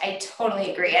 And I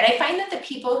totally agree. And I find that the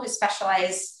people who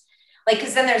specialize, like,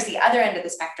 because then there's the other end of the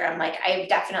spectrum. Like, I've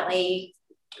definitely,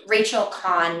 Rachel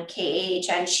Kahn, KH,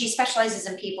 and she specializes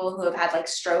in people who have had like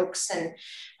strokes and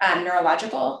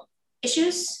neurological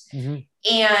issues. Mm-hmm.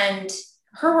 And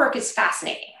her work is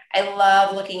fascinating. I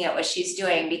love looking at what she's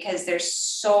doing because there's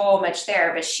so much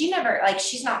there, but she never, like,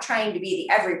 she's not trying to be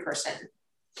the every person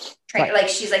trainer. Right. Like,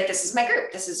 she's like, this is my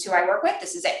group. This is who I work with.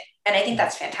 This is it. And I think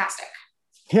that's fantastic.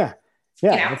 Yeah.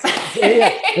 Yeah. You know?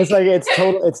 It's like,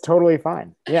 it's totally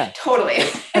fine. Yeah. Totally.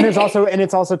 And it's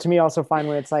also to me also fine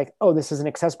when it's like, oh, this is an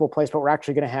accessible place, but we're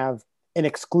actually going to have an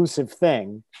exclusive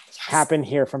thing happen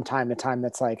here from time to time.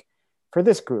 That's like for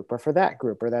this group or for that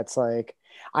group, or that's like,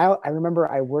 I remember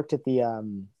I worked at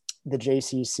the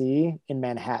JCC in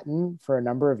Manhattan for a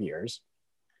number of years,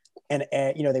 and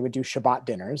you know, they would do Shabbat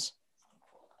dinners,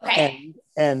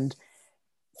 and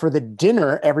for the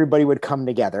dinner, everybody would come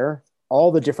together,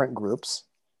 all the different groups.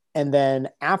 And then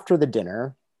after the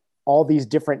dinner, all these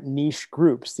different niche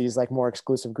groups, these like more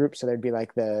exclusive groups. So there'd be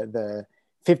like the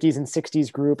 50s and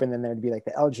 60s group, and then there'd be like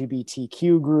the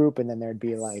LGBTQ group, and then there'd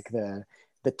be like the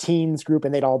teens group,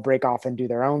 and they'd all break off and do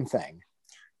their own thing.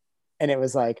 And it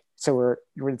was like, so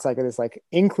it's like this like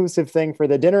inclusive thing for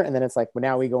the dinner. And then it's like, well,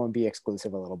 now we go and be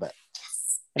exclusive a little bit.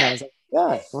 And I was like,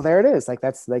 yeah, well, there it is.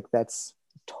 That's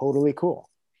totally cool.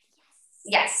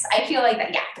 Yes. I feel like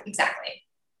that. Yeah, exactly.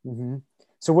 Mm-hmm.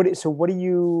 So what do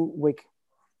you like,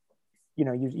 you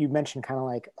know, you mentioned kind of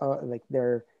like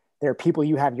there are people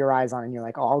you have your eyes on and you're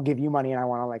like, oh, I'll give you money and I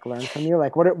want to like learn from you.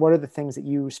 Like, what are the things that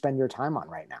you spend your time on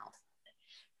right now?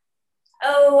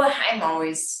 Oh,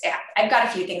 I've got a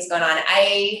few things going on.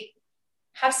 I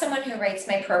have someone who writes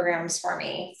my programs for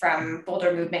me from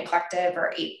Boulder Movement Collective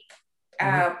or APE.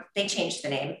 They changed the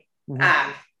name.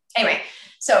 Mm-hmm. Anyway,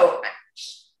 so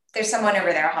there's someone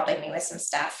over there helping me with some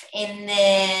stuff. And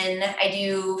then I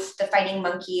do the Fighting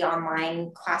Monkey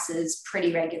online classes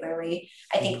pretty regularly.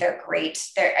 I think they're great.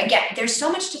 There's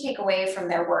so much to take away from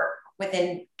their work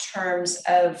within terms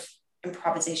of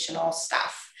improvisational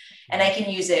stuff. And I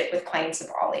can use it with clients of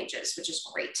all ages, which is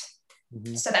great.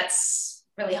 Mm-hmm. So that's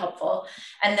really helpful.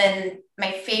 And then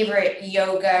my favorite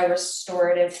yoga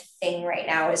restorative thing right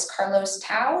now is Carlos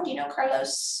Tao. Do you know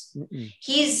Carlos? Mm-mm.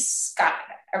 He's got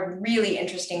a really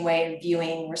interesting way of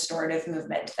viewing restorative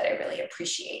movement that I really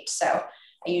appreciate. So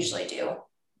I usually do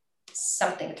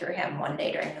something through him one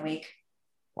day during the week.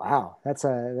 Wow. That's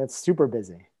super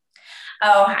busy.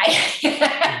 Oh,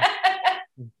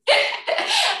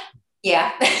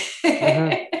 yeah.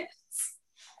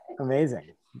 Amazing.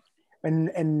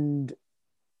 And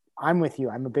I'm with you.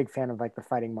 I'm a big fan of like the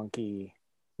Fighting Monkey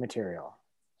material.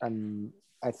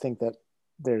 I think that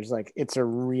there's like, it's a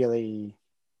really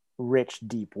rich,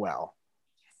 deep well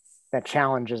that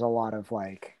challenges a lot of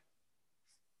like,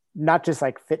 not just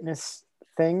like fitness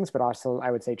things, but also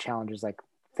I would say challenges like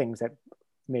things that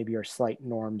maybe are slight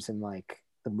norms in like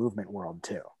the movement world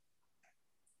too.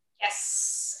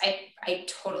 Yes, I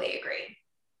totally agree.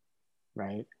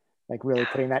 Right? Like really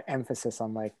putting that emphasis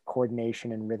on like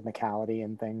coordination and rhythmicality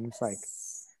and things. Like,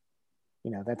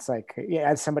 you know, that's like, yeah,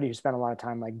 as somebody who spent a lot of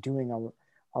time like doing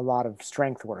a lot of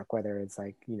strength work, whether it's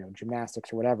like, you know,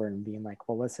 gymnastics or whatever, and being like,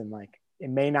 well, listen, like it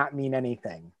may not mean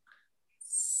anything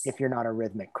if you're not a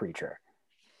rhythmic creature.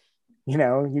 You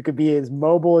know, you could be as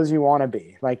mobile as you want to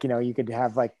be. Like, you know, you could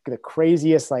have like the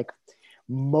craziest, like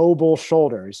mobile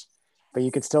shoulders, but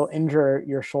you could still injure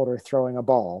your shoulder throwing a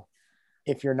ball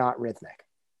if you're not rhythmic.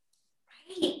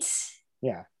 Right.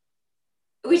 Yeah.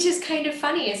 Which is kind of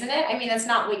funny, isn't it? I mean, that's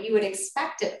not what you would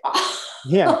expect at all.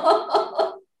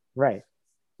 Yeah. Right.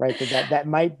 That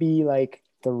might be like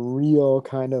the real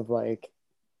kind of like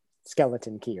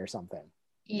skeleton key or something.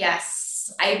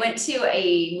 Yes. I went to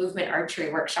a movement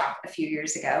archery workshop a few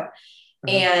years ago,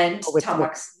 and with Tom.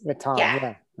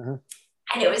 Yeah. Uh-huh.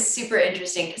 And it was super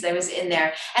interesting because I was in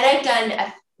there, and I've done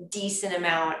a decent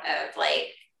amount of like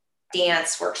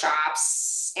dance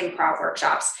workshops, improv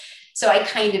workshops. So I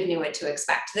kind of knew what to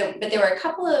expect. But there were a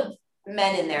couple of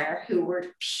men in there who were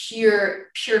pure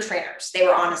trainers. They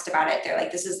were honest about it. They're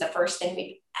like, this is the first thing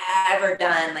we've ever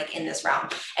done like in this realm.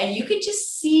 And you could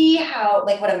just see how,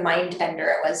 like, what a mind bender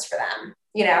it was for them,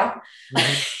 you know?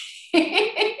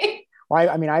 Mm-hmm. Well,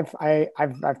 I mean,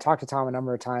 I've talked to Tom a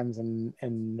number of times,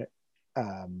 and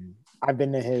I've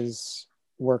been to his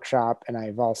workshop, and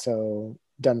I've also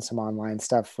done some online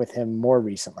stuff with him more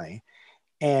recently.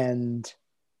 And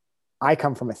I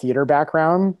come from a theater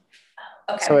background.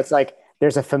 Okay. So it's like,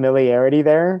 there's a familiarity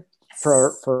there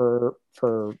for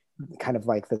kind of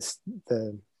like this,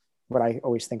 the what I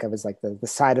always think of as like the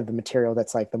side of the material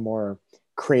that's like the more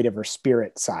creative or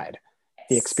spirit side,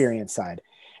 the experience side.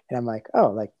 And I'm like, oh,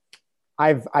 like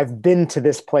I've been to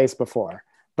this place before,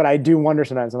 but I do wonder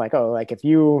sometimes, I'm like, oh, like if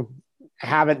you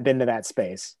haven't been to that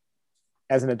space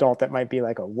as an adult, that might be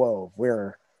like a, whoa,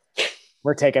 we're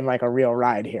taking like a real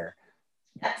ride here.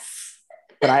 Yes.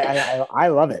 But I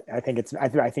love it. I think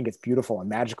it's beautiful and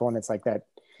magical. And it's like that,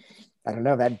 I don't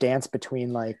know, that dance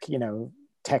between like, you know,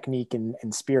 technique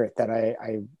and spirit that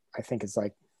I think is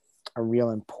like a real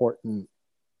important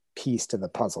piece to the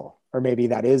puzzle, or maybe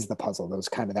that is the puzzle, those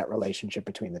kind of that relationship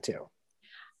between the two.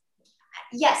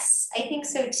 Yes, I think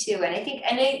so too. And I think,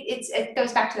 and it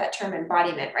goes back to that term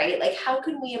embodiment, right? Like, how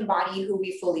can we embody who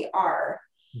we fully are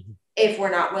Mm-hmm. if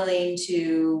we're not willing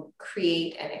to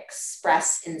create and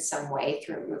express in some way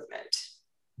through movement?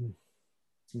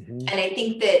 Mm-hmm. And I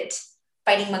think that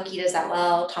Fighting Monkey does that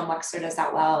well. Tom Wexler does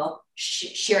that well.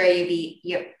 Shira I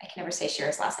can never say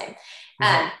Shira's last name.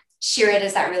 Mm-hmm. Shira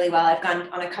does that really well. I've gone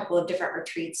on a couple of different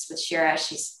retreats with Shira.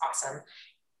 She's awesome.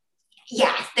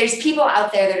 Yeah, there's people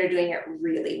out there that are doing it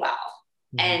really well.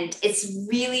 Mm-hmm. And it's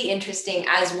really interesting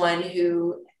as one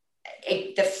who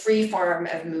the free form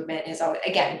of movement is always,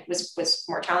 again, was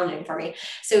more challenging for me.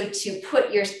 So to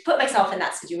put myself in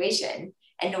that situation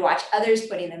and to watch others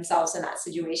putting themselves in that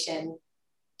situation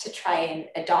to try and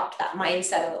adopt that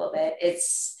mindset a little bit,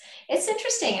 it's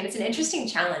interesting, and it's an interesting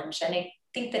challenge. And I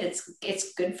think that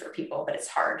it's good for people, but it's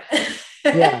hard.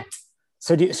 Yeah.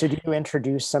 So do you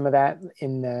introduce some of that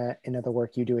in the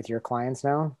work you do with your clients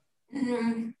now?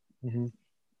 Mm-hmm. Mm-hmm.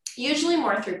 Usually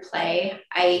more through play.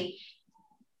 I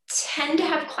tend to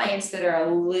have clients that are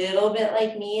a little bit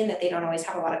like me, and that they don't always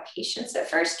have a lot of patience at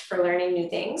first for learning new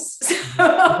things.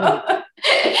 But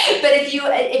if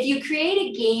you create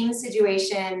a game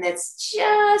situation that's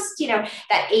just, you know,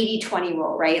 that 80-20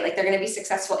 rule, right? Like they're going to be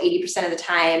successful 80% of the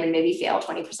time and maybe fail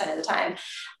 20% of the time.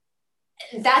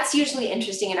 That's usually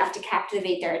interesting enough to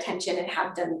captivate their attention and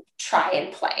have them try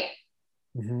and play.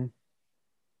 Mm-hmm.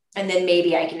 And then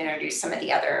maybe I can introduce some of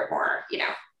the other more, you know,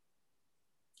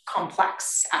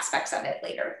 complex aspects of it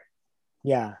later.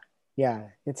 Yeah.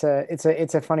 It's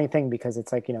a funny thing, because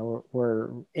it's like, you know, we're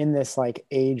in this like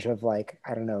age of like,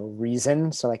 I don't know,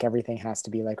 reason. So like everything has to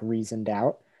be like reasoned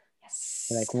out. Yes.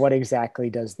 Like, what exactly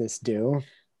does this do?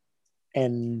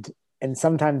 And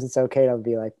sometimes it's okay to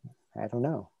be like, I don't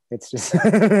know. It's just,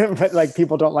 but like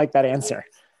people don't like that answer.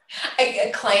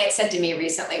 A client said to me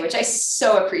recently, which I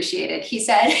so appreciated. He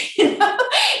said, you know,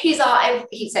 he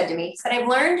said to me, I've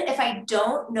learned if I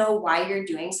don't know why you're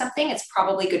doing something, it's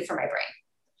probably good for my brain.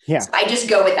 Yeah. So I just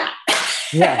go with that.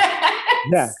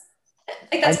 Yeah.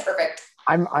 Like that's perfect.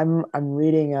 I'm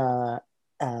reading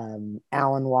Alan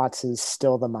Watts's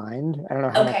Still the Mind. I don't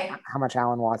know how much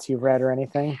Alan Watts you've read or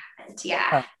anything.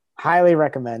 Yeah. Highly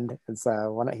recommend. It's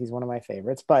he's one of my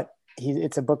favorites, but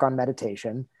it's a book on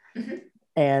meditation. Mm-hmm.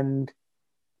 And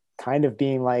kind of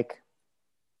being like,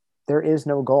 there is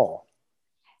no goal.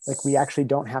 Like we actually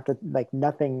don't have to, like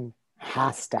nothing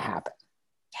has to happen.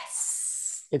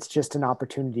 Yes. It's just an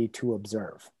opportunity to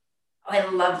observe. Oh, I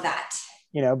love that.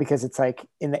 You know, because it's like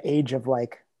in the age of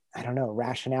like, I don't know,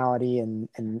 rationality and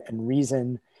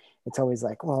reason, it's always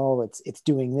like, well, it's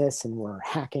doing this and we're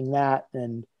hacking that.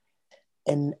 And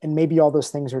maybe all those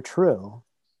things are true,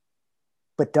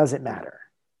 but does it matter?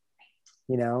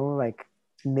 You know, like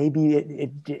maybe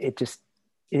it just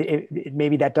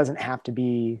maybe that doesn't have to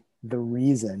be the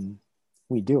reason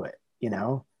we do it, you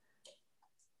know?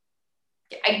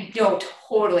 I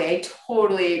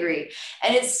totally agree.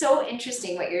 And it's so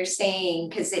interesting what you're saying,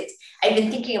 because I've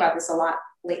been thinking about this a lot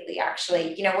lately,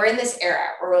 actually. You know, we're in this era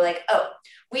where we're like, oh,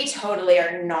 we totally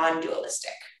are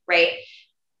non-dualistic, right?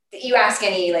 You ask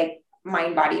any like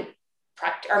mind body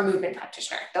or movement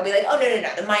practitioner, they'll be like, oh,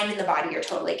 no, the mind and the body are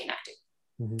totally connected.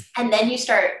 Mm-hmm. And then you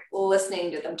start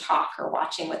listening to them talk or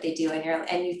watching what they do,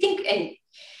 and you think,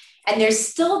 and there's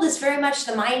still this very much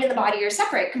the mind and the body are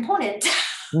separate components.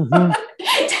 Mm-hmm.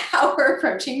 To how we're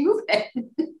approaching movement.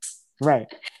 Right.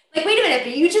 Like, wait a minute,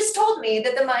 but you just told me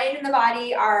that the mind and the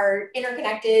body are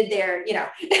interconnected. They're, you know,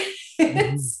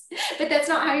 mm-hmm. But that's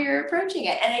not how you're approaching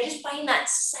it. And I just find that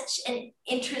such an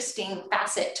interesting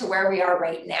facet to where we are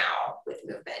right now with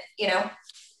movement, you know?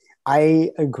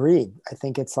 I agree. I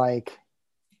think it's like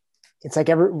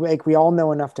we all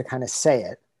know enough to kind of say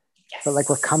it, yes. But like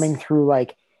we're coming through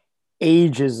like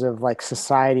ages of like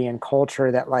society and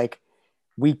culture that like,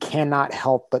 we cannot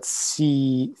help but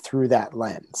see through that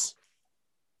lens,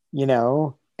 you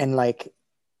know? And like,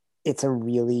 it's a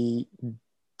really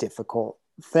difficult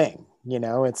thing, you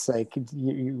know? It's like,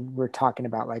 we're talking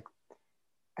about like,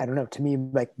 I don't know, to me,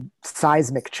 like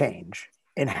seismic change,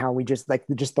 in how we just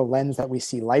the lens that we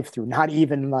see life through, not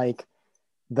even like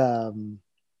the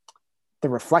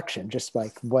reflection, just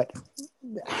like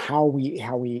how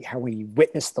we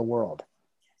witness the world.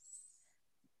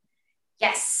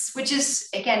 Yes, which is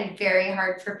again very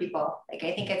hard for people. Like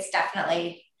I think it's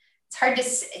hard to,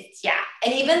 yeah.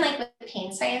 And even like with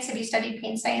pain science, have you studied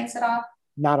pain science at all?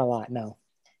 Not a lot, no.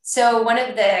 So one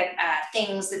of the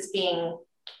things that's being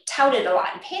touted a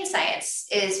lot in pain science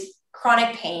is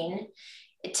chronic pain.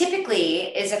 It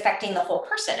typically is affecting the whole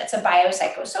person. It's a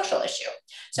biopsychosocial issue.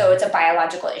 So it's a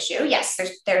biological issue. Yes,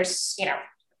 there's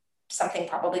something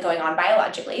probably going on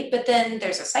biologically, but then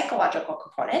there's a psychological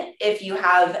component. If you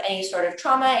have any sort of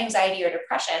trauma, anxiety, or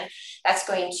depression, that's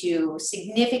going to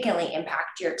significantly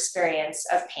impact your experience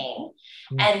of pain.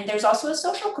 And there's also a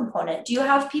social component. Do you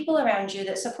have people around you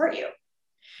that support you?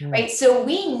 Right? So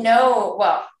we know,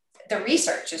 well, the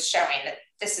research is showing that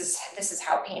this is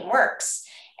how pain works.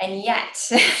 And yet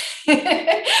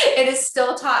it is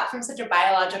still taught from such a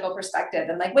biological perspective.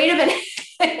 I'm like, wait a minute.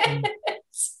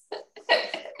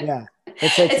 Yeah.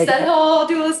 It's that whole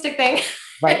dualistic thing.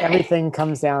 Right. Everything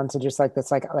comes down to just like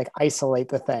this, like isolate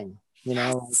the thing,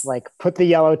 like put the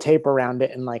yellow tape around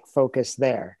it and like focus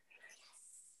there.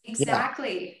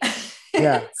 Exactly.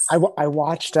 Yeah. I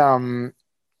watched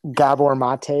Gabor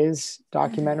Mate's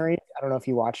documentary. I don't know if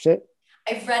you watched it.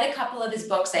 I've read a couple of his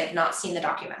books. I have not seen the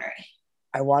documentary.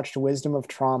 I watched Wisdom of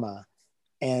Trauma,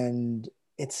 and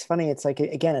it's funny. It's like,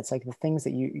 again, it's like the things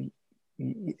that you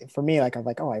for me, like I'm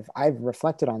like, oh, I've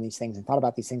reflected on these things and thought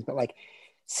about these things, but like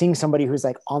seeing somebody who's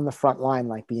like on the front line,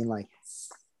 like being like,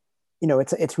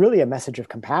 it's really a message of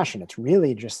compassion. It's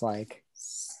really just like,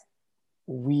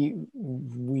 we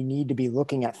need to be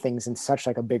looking at things in such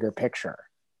like a bigger picture,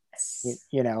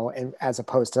 and as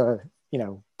opposed to,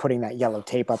 putting that yellow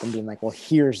tape up and being like, well,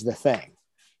 here's the thing.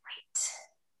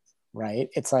 Right.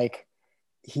 It's like,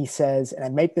 he says,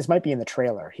 and this might be in the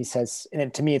trailer, he says,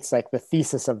 and to me, it's like the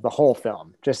thesis of the whole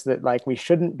film, just that like, we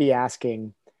shouldn't be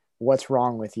asking what's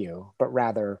wrong with you, but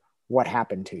rather what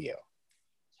happened to you.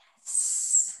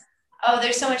 Yes. Oh,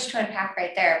 there's so much to unpack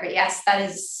right there, but yes, that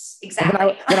is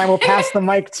exactly. Then I will pass the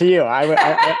mic to you. I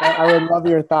would love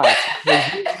your thoughts,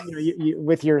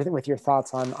 with your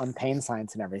thoughts on pain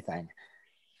science and everything.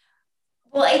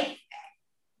 Well,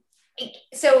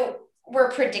 so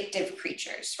we're predictive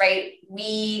creatures, right?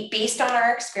 We, based on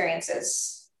our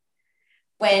experiences,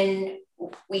 when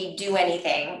we do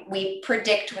anything, we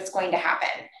predict what's going to happen.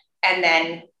 And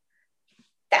then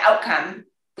the outcome,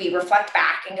 we reflect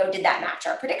back and go, did that match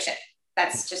our prediction?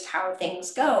 That's just how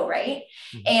things go, right?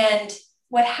 And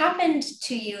what happened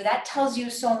to you, that tells you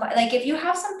so much. Like if you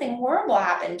have something horrible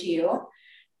happen to you,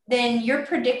 then your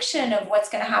prediction of what's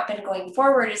going to happen going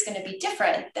forward is going to be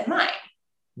different than mine.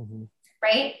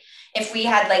 Right? If we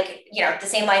had like, the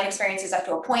same life experiences up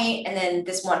to a point, and then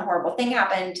this one horrible thing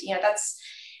happened,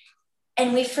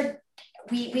 and we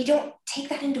don't take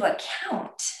that into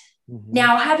account.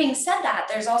 Now, having said that,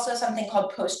 there's also something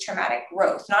called post-traumatic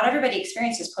growth. Not everybody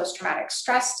experiences post-traumatic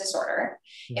stress disorder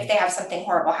if they have something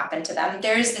horrible happen to them.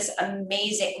 There's this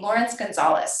amazing Lawrence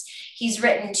Gonzalez. He's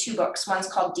written 2 books. One's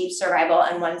called Deep Survival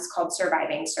and one's called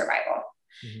Surviving Survival.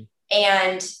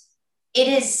 And it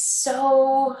is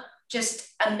so just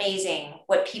amazing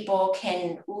what people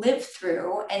can live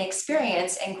through and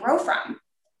experience and grow from.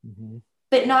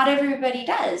 But not everybody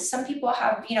does. Some people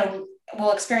have,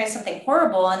 will experience something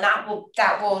horrible, and that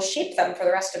will shape them for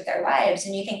the rest of their lives.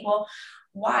 And you think, well,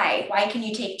 why can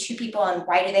you take 2 people and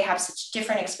why do they have such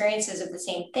different experiences of the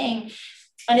same thing?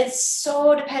 And it's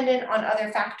so dependent on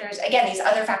other factors. Again, these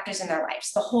other factors in their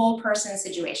lives, the whole person's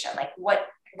situation, like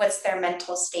what's their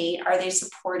mental state? Are they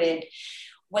supported?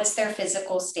 What's their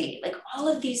physical state? Like all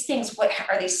of these things. What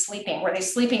are they sleeping? Were they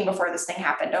sleeping before this thing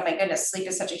happened? Oh my goodness, sleep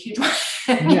is such a huge one.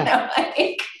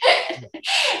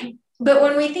 But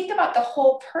when we think about the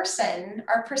whole person,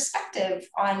 our perspective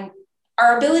on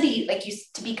our ability, like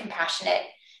to be compassionate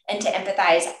and to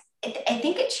empathize, I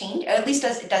think it changed, or at least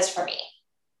it does for me.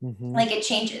 Like it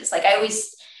changes. Like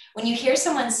when you hear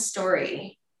someone's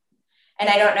story, and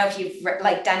I don't know if you've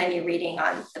like done any reading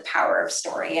on the power of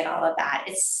story and all of that.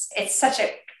 It's such an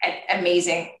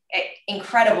amazing,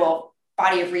 incredible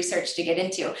body of research to get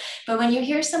into. But when you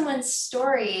hear someone's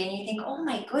story and you think, oh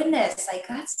my goodness, like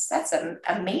that's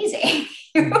amazing.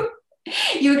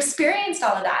 You experienced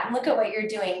all of that, and look at what you're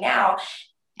doing now.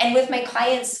 And with my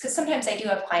clients, because sometimes I do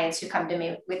have clients who come to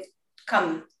me with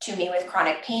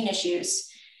chronic pain issues.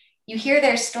 You hear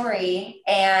their story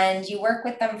and you work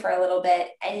with them for a little bit,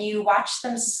 and you watch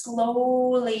them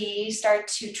slowly start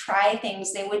to try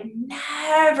things they would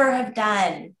never have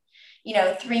done,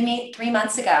 3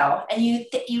 months ago. And you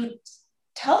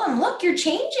tell them, look, you're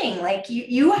changing. Like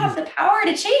you have the power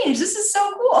to change. This is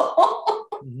so cool.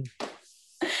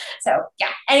 So yeah,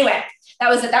 anyway, that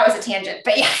was a tangent,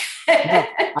 but yeah. No,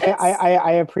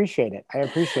 I appreciate it. I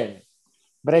appreciate it.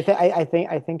 But I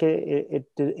think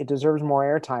it deserves more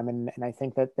airtime. And I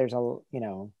think that there's a,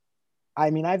 I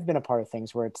mean, I've been a part of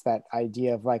things where it's that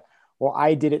idea of like, well,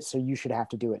 I did it, so you should have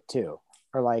to do it too.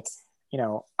 Or like,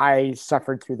 I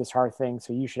suffered through this hard thing,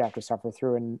 so you should have to suffer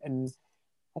through. And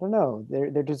I don't know,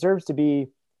 there deserves to be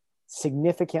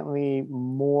significantly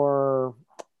more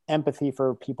empathy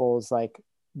for people's like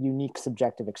unique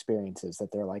subjective experiences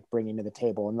that they're like bringing to the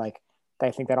table. And like,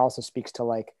 I think that also speaks to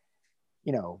like,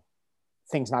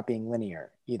 things not being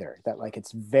linear either, that like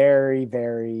it's very,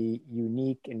 very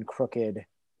unique and crooked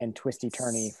and twisty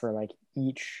turny for like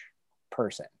each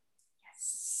person.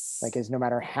 Like, is no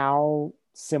matter how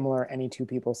similar any two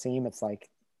people seem, it's like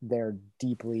they're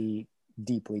deeply,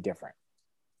 deeply different.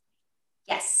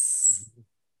 Yes,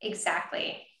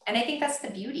 exactly. And I think that's the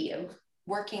beauty of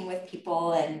working with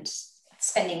people and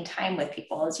spending time with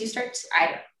people, is you start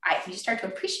to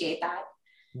appreciate that.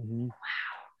 Mm-hmm. Wow.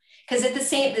 Because at the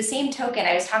same token,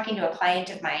 I was talking to a client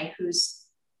of mine whose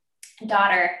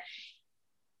daughter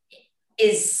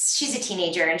she's a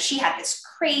teenager, and she had this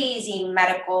crazy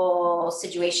medical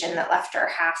situation that left her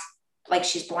half, like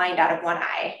she's blind out of one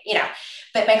eye,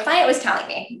 but my client was telling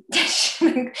me,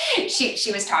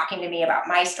 she was talking to me about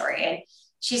my story, and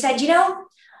she said,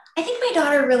 I think my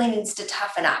daughter really needs to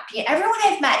toughen up. Everyone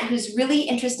I've met who's really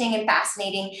interesting and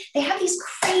fascinating, they have these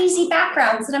crazy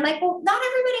backgrounds. And I'm like, well, not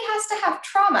everybody has to have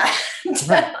trauma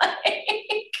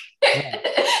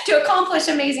to accomplish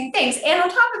amazing things. And on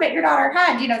top of it, your daughter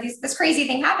had, this crazy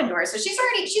thing happened to her. So she's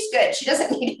good. She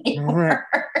doesn't need any more.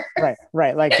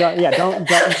 Right. Like, don't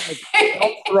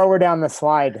throw her down the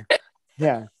slide.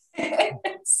 Yeah.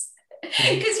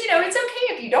 Because it's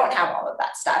okay if you don't have all of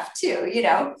that stuff too,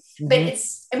 but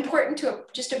it's important to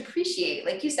just appreciate,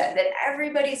 like you said, that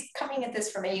everybody's coming at this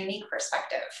from a unique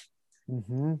perspective.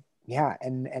 Yeah.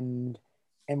 And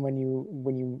when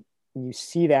you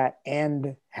see that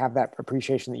and have that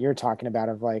appreciation that you're talking about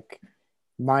of like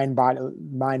mind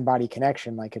body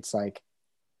connection, like it's like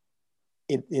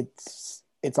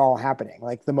it's all happening.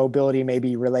 Like the mobility may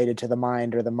be related to the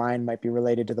mind, or the mind might be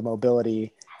related to the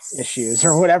mobility issues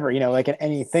or whatever, like at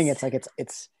anything, it's like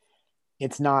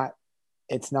it's not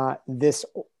this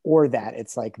or that,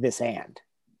 it's like this and.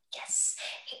 Yes,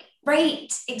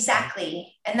 right,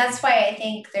 exactly. And that's why I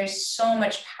think there's so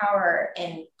much power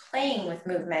in playing with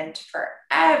movement for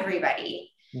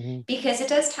everybody, because it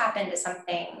does tap into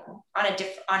something on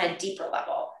a deeper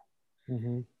level,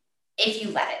 if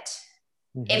you let it.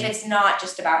 If it's not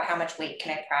just about how much weight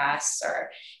can I press,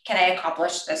 or can I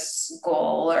accomplish this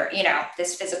goal, or,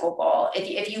 this physical goal,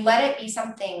 if you let it be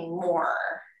something more,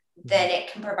 then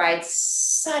it can provide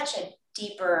such a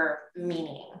deeper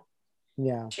meaning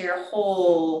to your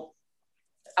whole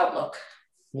outlook.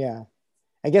 Yeah.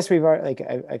 I guess we've already, like,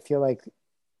 I feel like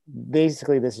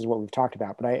basically this is what we've talked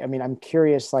about, but I mean, I'm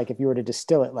curious, like if you were to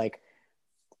distill it, like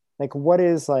what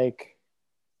is like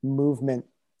movement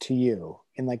to you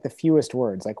in like the fewest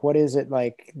words? Like what is it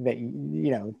like that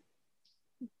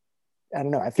I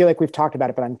don't know, I feel like we've talked about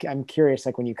it, but I'm curious,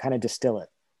 like when you kind of distill it.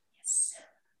 Yes.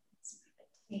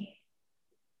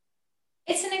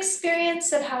 It's an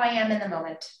experience of how I am in the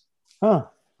moment. I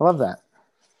love that.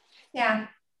 Yeah,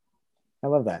 I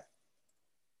love that.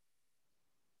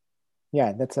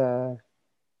 Yeah, that's a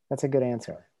good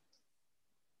answer.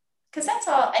 Because that's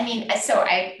all. I mean,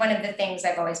 one of the things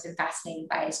I've always been fascinated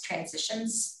by is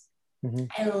transitions.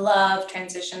 I love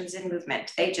transitions in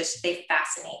movement. They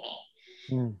fascinate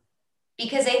me.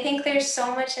 Because I think there's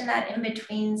so much in that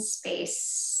in-between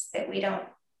space that we don't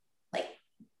like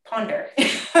ponder.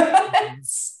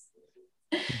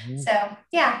 So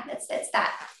yeah, it's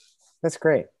that. That's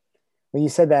great. Well, you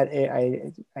said that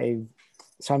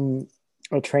I'm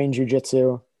a trained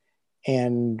jujitsu,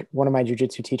 and one of my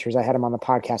jujitsu teachers, I had him on the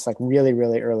podcast like really,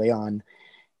 really early on.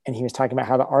 And he was talking about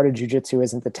how the art of jujitsu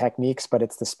isn't the techniques, but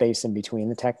it's the space in between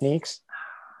the techniques.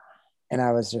 And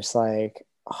I was just like,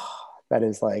 oh, that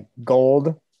is like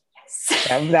gold. Yes.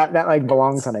 That like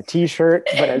belongs on a t-shirt.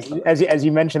 But as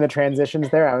you mentioned the transitions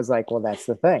there, I was like, well, that's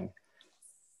the thing,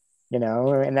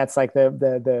 and that's like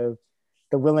the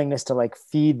willingness to like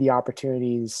feed the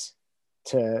opportunities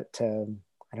to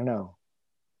I don't know,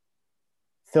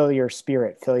 fill your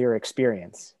spirit, fill your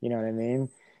experience. You know what I mean?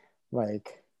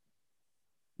 Like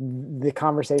the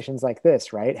conversations like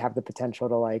this, right, have the potential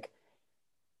to like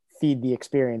feed the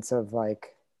experience of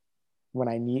like when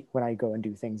I go and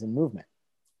do things in movement,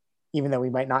 even though we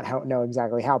might not know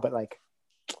exactly how, but like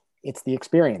it's the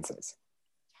experiences.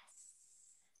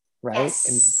 right?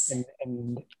 Yes.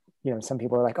 And you know, some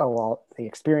people are like, oh, well, the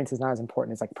experience is not as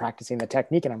important as like practicing the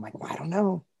technique. And I'm like, well, I don't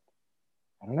know.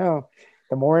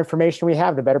 The more information we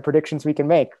have, the better predictions we can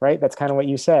make, right? That's kind of what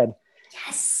you said.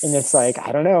 And it's like, Yes.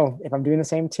 I don't know if I'm doing the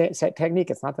same set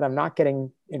technique. It's not that I'm not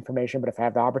getting information, but if I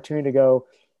have the opportunity to go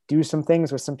do some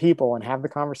things with some people and have the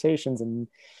conversations and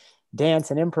dance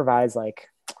and improvise, like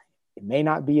it may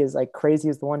not be as like crazy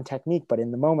as the one technique, but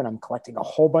in the moment I'm collecting a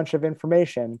whole bunch of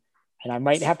information and I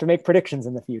might have to make predictions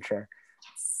in the future.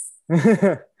 Yes.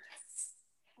 Mm-hmm.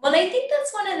 Well, I think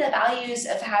that's one of the values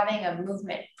of having a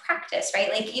movement practice, right?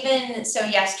 Like, even so,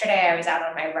 yesterday I was out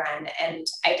on my run and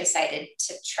I decided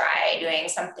to try doing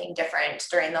something different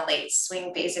during the late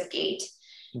swing phase of gait.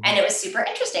 And it was super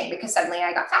interesting because suddenly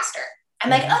I got faster.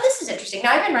 I'm like, oh, this is interesting.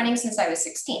 Now I've been running since I was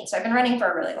 16. So I've been running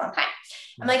for a really long time.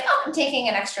 I'm like, oh, I'm taking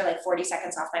an extra like 40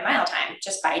 seconds off my mile time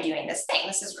just by doing this thing.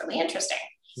 This is really interesting.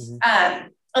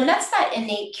 And that's that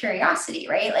innate curiosity,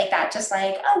 right? Like that, just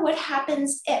like, oh, what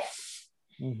happens if?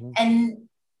 And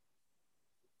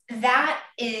that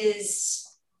is,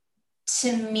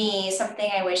 to me, something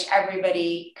I wish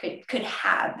everybody could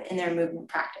have in their movement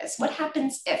practice. What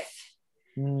happens if,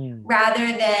 rather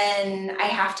than I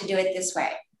have to do it this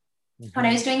way? When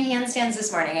I was doing handstands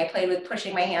this morning, I played with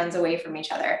pushing my hands away from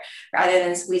each other rather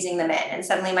than squeezing them in. And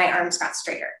suddenly my arms got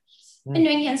straighter. Been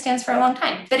doing handstands for a long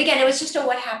time. But again, it was just a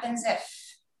what happens if.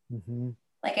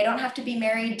 Like, I don't have to be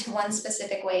married to one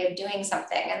specific way of doing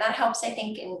something. And that helps, I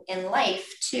think, in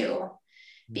life too,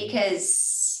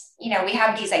 because, you know, we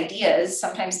have these ideas,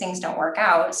 sometimes things don't work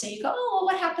out. So you go, oh, well,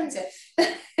 what happens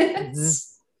if?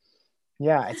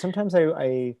 Yeah. Sometimes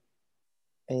I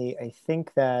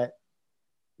think that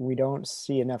we don't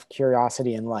see enough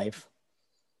curiosity in life.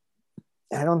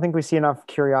 I don't think we see enough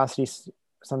curiosity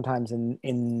sometimes in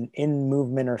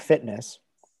movement or fitness,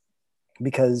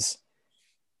 because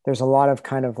there's a lot of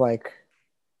kind of like,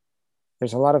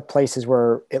 there's a lot of places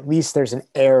where at least there's an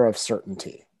air of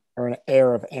certainty or an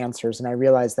air of answers. And I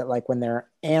realize that like when there are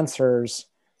answers,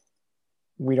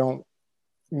 we don't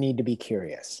need to be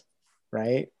curious,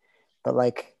 right? But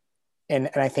like, and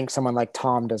I think someone like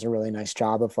Tom does a really nice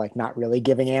job of like not really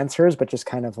giving answers, but just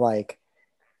kind of like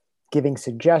giving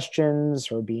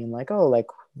suggestions or being like, oh, like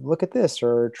look at this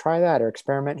or try that or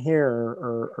experiment here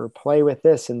or play with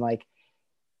this. And like,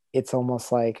 it's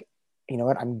almost like, you know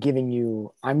what, I'm giving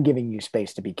you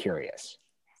space to be curious.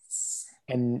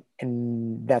 And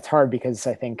that's hard because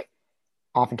I think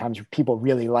oftentimes people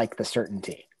really like the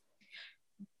certainty.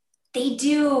 They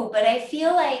do, but I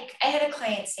feel like I had a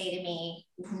client say to me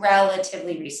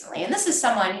relatively recently, and this is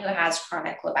someone who has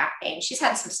chronic low back pain. She's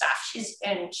had some stuff. She's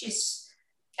in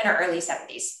her early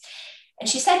 70s. And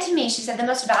she said to me, she said, the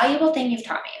most valuable thing you've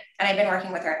taught me, and I've been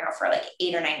working with her now for like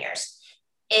 8 or 9 years,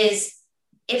 is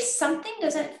if something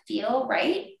doesn't feel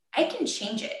right, I can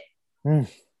change it. And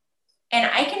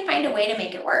I can find a way to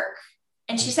make it work.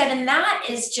 And she said, and that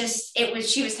is just,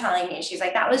 she was telling me, she's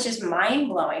like, that was just mind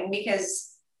blowing because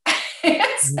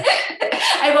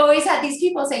I've always had these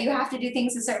people say you have to do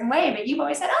things a certain way, but you've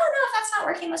always said, oh no, if that's not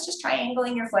working, let's just try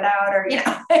angling your foot out, or, you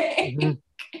know,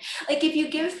 like if you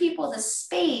give people the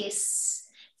space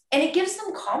and it gives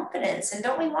them confidence. And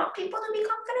don't we want people to be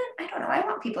confident? I don't know. I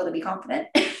want people to be confident.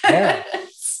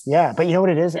 Yeah. But you know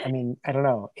what it is? I mean, I don't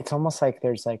know. It's almost like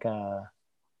there's like a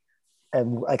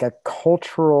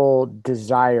cultural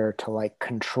desire to like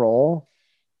control,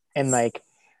 and like,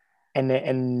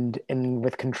 and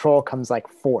with control comes like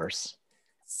force.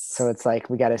 So it's like,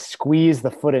 we got to squeeze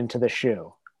the foot into the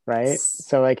shoe. Right.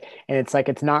 So like, and it's like,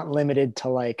 it's not limited to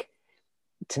like,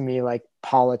 to me, like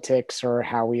politics or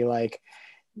how we like,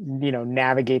 you know,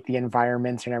 navigate the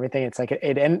environments and everything. It's like,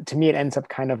 to me, it ends up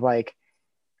kind of like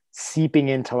seeping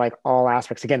into like all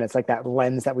aspects. Again, it's like that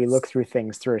lens that we look through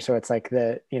things through. So it's like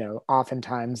you know,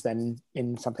 oftentimes then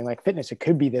in something like fitness, it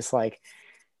could be this like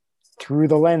through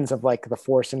the lens of like the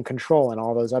force and control and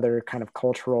all those other kind of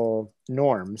cultural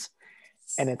norms.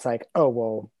 And it's like, oh,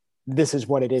 well, this is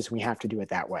what it is. We have to do it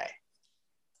that way.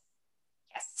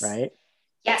 Yes. Right.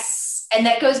 Yes. And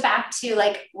that goes back to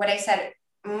like what I said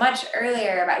much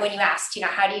earlier about when you asked, you know,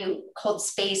 how do you hold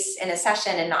space in a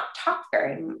session and not talk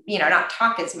not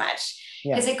talk as much?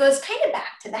 Because it goes kind of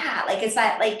back to that. Like, it's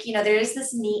that like, you know, there is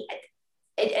this need,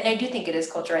 and I do think it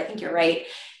is culture. I think you're right.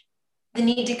 The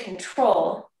need to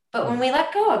control. But when we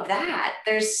let go of that,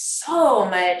 there's so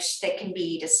much that can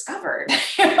be discovered.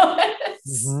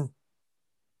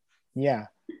 Yeah.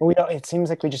 Well, we don't, it seems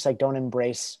like we just like don't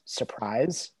embrace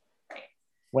surprise.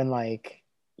 When like,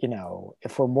 you know,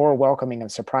 if we're more welcoming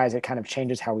of surprise, it kind of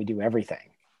changes how we do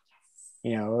everything.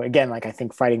 You know, again, like I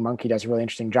think Fighting Monkey does a really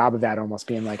interesting job of that, almost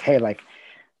being like, hey, like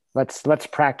let's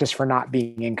practice for not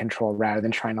being in control rather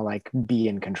than trying to like be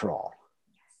in control.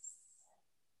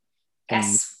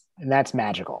 Yes. And that's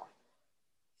magical.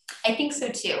 I think so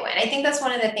too. And I think that's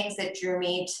one of the things that drew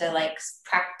me to like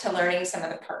to learning some of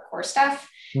the parkour stuff,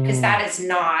 because that is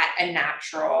not a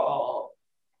natural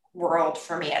world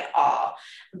for me at all.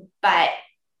 But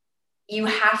you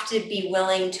have to be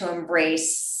willing to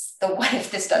embrace the what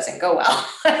if this doesn't go well?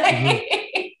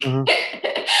 Mm-hmm.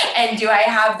 And do I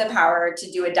have the power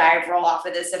to do a dive roll off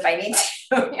of this if I need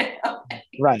to? You know?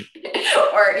 Right.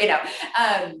 Or, you know,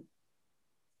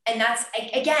 and that's,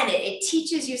 again, it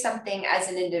teaches you something as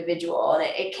an individual, and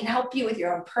it can help you with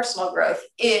your own personal growth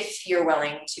if you're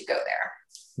willing to go there.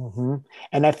 Mm-hmm.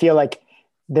 And I feel like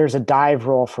there's a dive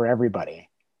roll for everybody.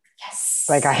 Yes.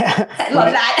 Like I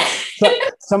love that.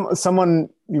 Someone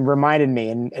reminded me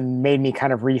and made me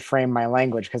kind of reframe my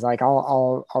language, because like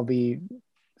I'll be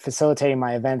facilitating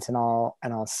my events and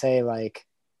I'll say like,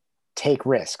 take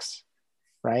risks,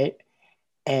 right?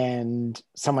 And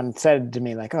someone said to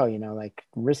me like, oh, you know, like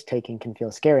risk taking can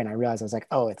feel scary. And I realized I was like,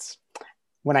 oh, it's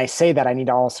when I say that I need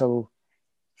to also,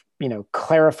 you know,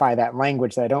 clarify that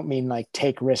language, that I don't mean like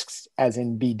take risks as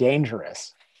in be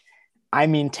dangerous. I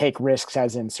mean, take risks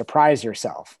as in surprise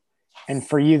yourself. And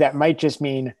for you, that might just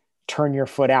mean turn your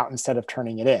foot out instead of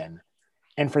turning it in.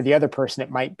 And for the other person,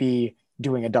 it might be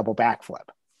doing a double backflip.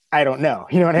 I don't know.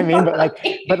 You know what I mean?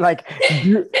 But like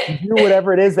do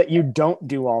whatever it is that you don't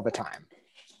do all the time.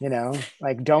 You know,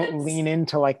 like don't lean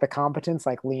into like the competence,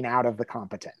 like lean out of the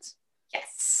competence.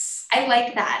 Yes. I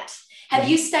like that. Have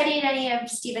you studied any of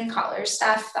Stephen Kotler's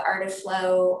stuff, The Art of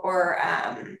Flow, or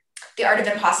The Art of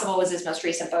Impossible was his most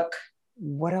recent book?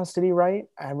 What else did he write?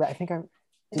 I think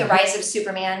The Rise of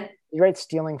Superman. He wrote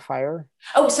Stealing Fire.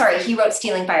 Oh, sorry. He wrote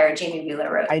Stealing Fire. Jamie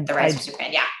Wheeler wrote The Rise of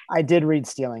Superman. Yeah. I did read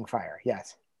Stealing Fire.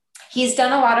 Yes. He's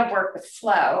done a lot of work with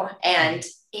flow, and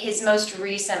his most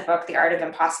recent book, The Art of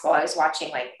Impossible, I was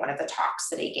watching like one of the talks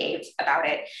that he gave about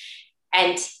it.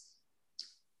 And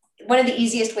one of the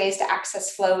easiest ways to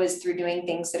access flow is through doing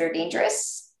things that are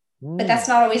dangerous, but that's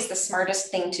not always the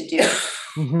smartest thing to do.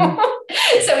 Mm-hmm.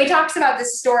 So he talks about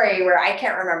this story where I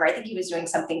can't remember. I think he was doing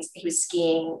something. He was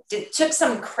skiing, took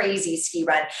some crazy ski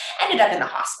run, ended up in the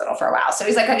hospital for a while. So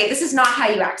he's like, okay, this is not how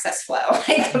you access flow.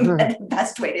 Like the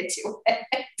best way to do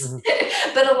it.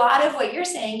 Mm-hmm. But a lot of what you're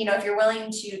saying, you know, if you're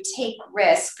willing to take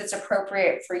risk that's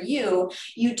appropriate for you,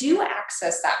 you do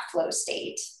access that flow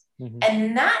state. Mm-hmm.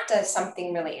 And that does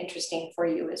something really interesting for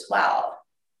you as well.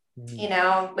 Mm-hmm. You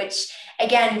know, which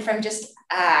again, from just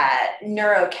a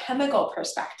neurochemical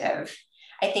perspective,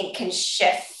 I think can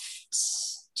shift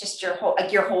just your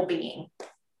whole being.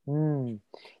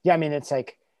 Yeah. I mean, it's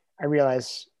like, I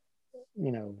realize,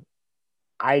 you know,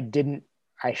 I didn't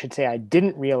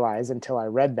realize until I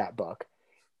read that book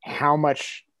how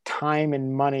much time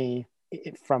and money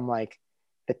from like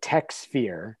the tech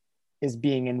sphere is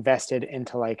being invested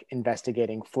into like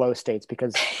investigating flow states,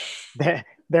 because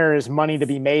there is money to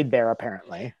be made there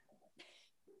apparently,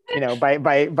 you know,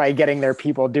 by getting their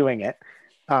people doing it.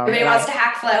 Everybody wants to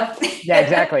hack flow. Yeah,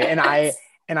 exactly. And I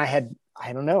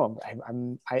don't know.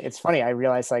 It's funny. I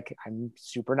realized like I'm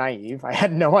super naive. I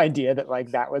had no idea that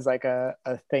like that was like a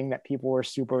thing that people were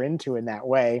super into in that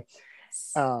way.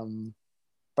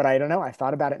 But I don't know. I've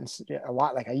thought about it a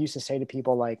lot. Like I used to say to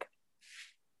people like,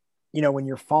 you know, when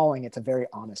you're falling, it's a very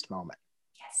honest moment.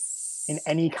 Yes. In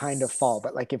any kind of fall.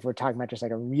 But like if we're talking about just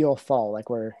like a real fall, like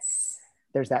where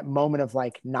there's that moment of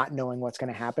like not knowing what's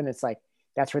going to happen, it's like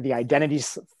that's where the identity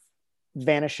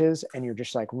vanishes and you're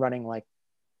just like running like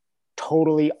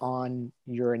totally on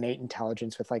your innate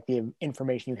intelligence with like the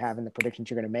information you have and the predictions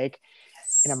you're going to make.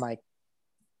 Yes. And I'm like,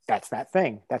 that's that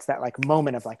thing. That's that like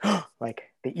moment of like, like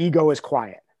the ego is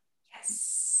quiet.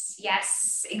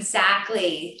 Yes,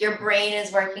 exactly. Your brain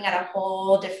is working at a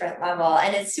whole different level.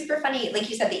 And it's super funny. Like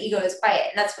you said, the ego is quiet.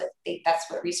 And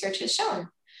that's what research has shown.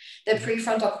 The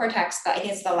prefrontal cortex, I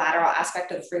think it's the lateral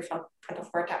aspect of the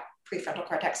prefrontal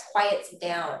cortex quiets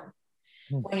down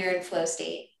when you're in flow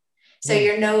state. So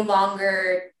you're no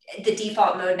longer, the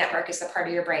default mode network is the part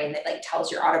of your brain that like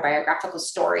tells your autobiographical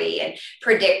story and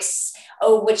predicts,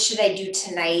 oh, what should I do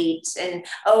tonight? And,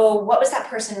 oh, what was that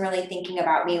person really thinking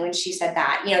about me when she said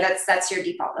that? You know, that's your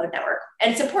default mode network.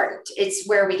 And it's important. It's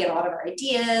where we get a lot of our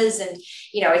ideas and,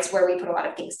 you know, it's where we put a lot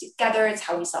of things together. It's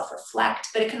how we self-reflect,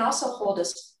 but it can also hold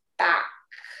us back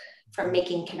from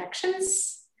making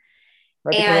connections.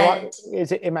 Right.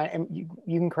 And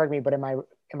you can correct me, but am I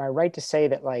right to say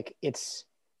that like it's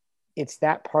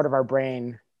that part of our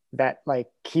brain that like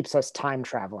keeps us time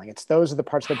traveling? It's those are the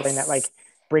parts of the brain that like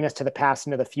bring us to the past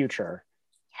and to the future.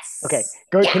 Okay, Yes.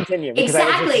 go Yeah, continue because I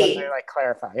was just wanting to exactly. like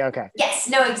clarify. Okay. Yes,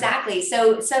 no, exactly.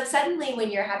 So suddenly when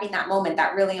you're having that moment,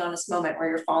 that really honest moment where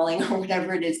you're falling or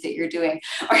whatever it is that you're doing,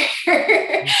 or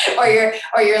you're,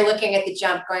 or you're looking at the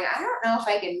jump going, I don't know if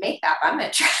I can make that, but I'm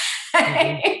gonna Mm-hmm.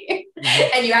 try.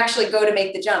 Mm-hmm. And you actually go to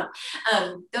make the jump.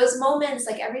 Those moments,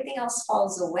 like everything else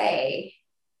falls away,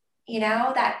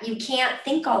 that you can't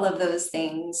think all of those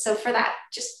things. So for that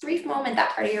just brief moment,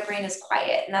 that part of your brain is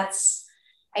quiet. And that's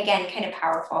again kind of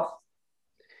powerful.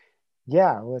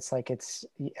 Yeah, well, it's like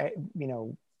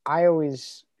I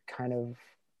always kind of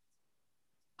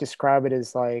describe it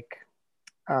as like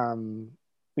um,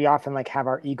 we often like have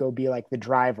our ego be like the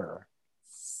driver,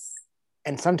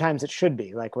 and sometimes it should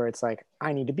be like where it's like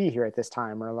I need to be here at this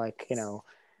time, or like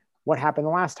what happened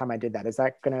the last time I did that? Is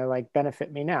that gonna like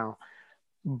benefit me now?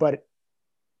 But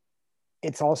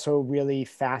it's also really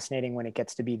fascinating when it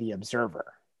gets to be the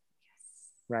observer,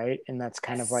 right? And that's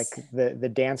kind of like Yes. the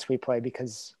dance we play,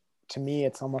 because to me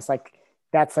it's almost like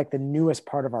that's like the newest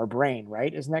part of our brain,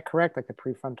 right? Isn't that correct? Like the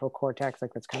prefrontal cortex,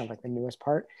 like that's kind of like the newest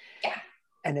part. Yeah.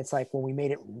 And it's like, well, we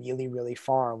made it really, really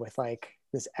far with like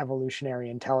this evolutionary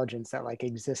intelligence that like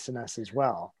exists in us as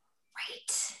well.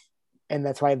 Right. And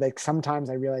that's why like sometimes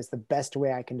I realize the best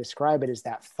way I can describe it is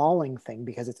that falling thing,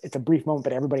 because it's a brief moment,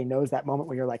 but everybody knows that moment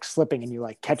where you're like slipping and you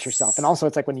like catch yourself. And also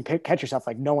it's like when you catch yourself,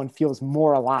 like no one feels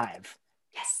more alive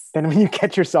Yes. than when you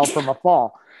catch yourself from a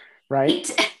fall, right?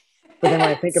 Right. But then when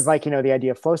I think of like, the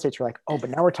idea of flow states, we're like, oh, but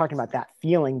now we're talking about that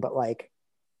feeling, but like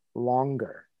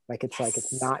longer. Like it's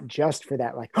Yes. not just for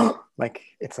that, like, like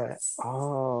it's like,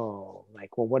 well,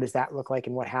 what does that look like?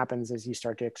 And what happens as you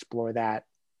start to explore that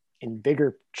in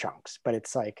bigger chunks? But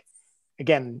it's like,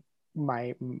 again,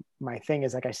 my thing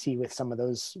is like I see with some of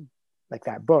those, like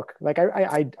that book, like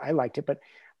I liked it, but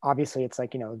obviously it's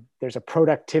like, there's a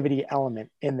productivity element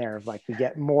in there of like we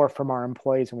get more from our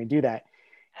employees when we do that.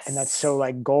 And that's so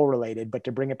like goal related. But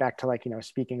to bring it back to like,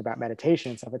 speaking about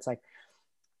meditation and stuff, it's like,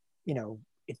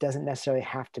 it doesn't necessarily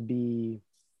have to be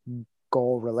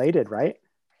goal related, right?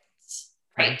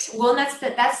 Mm-hmm. Right. Well, and that's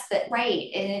the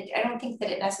right. And I don't think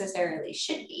that it necessarily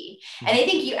should be. And I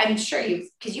think I'm sure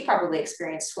because you probably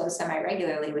experience flow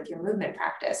semi-regularly with your movement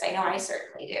practice. I know I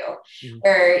certainly do, Mm-hmm.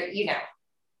 where,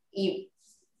 you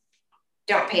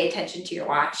don't pay attention to your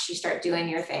watch, you start doing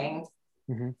your thing,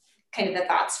 Mm-hmm. kind of the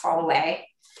thoughts fall away.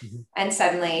 Mm-hmm. And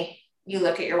suddenly you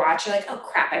look at your watch, you're like, oh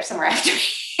crap, I have somewhere I have to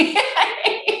be.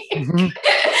 Mm-hmm.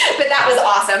 But that was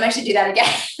awesome. I should do that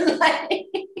again. Like,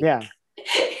 Yeah.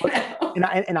 you know.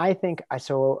 And I think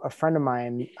so a friend of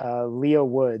mine, Leah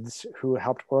Woods, who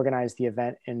helped organize the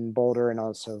event in Boulder, and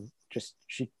also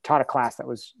she taught a class that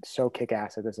was so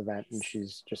kick-ass at this event, and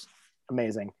she's just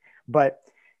amazing. But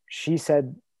she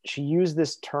said she used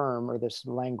this term or this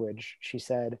language. She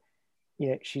said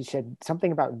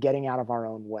something about getting out of our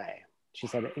own way. She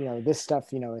said, this stuff,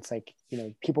 it's like,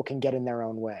 people can get in their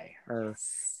own way, or,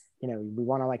 we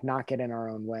want to like not get in our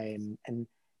own way. And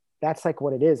that's like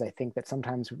what it is. I think that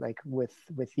sometimes like with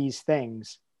these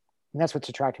things, and that's what's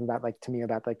attractive about like to me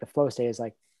about like the flow state is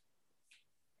like,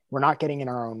 we're not getting in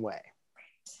our own way.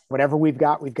 Whatever we've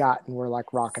got, and we're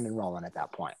like rocking and rolling at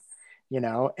that point,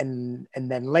 and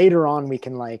then later on we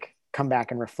can like come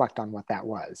back and reflect on what that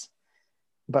was.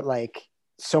 But like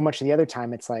so much of the other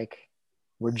time, it's like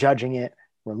we're judging it,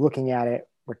 we're looking at it,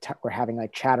 we're having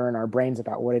like chatter in our brains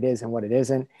about what it is and what it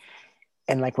isn't,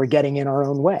 and like we're getting in our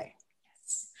own way,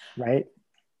 right?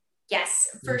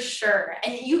 Yes, for sure.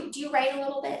 And do you write a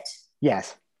little bit?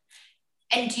 Yes.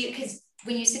 And because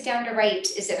when you sit down to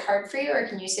write, is it hard for you, or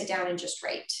can you sit down and just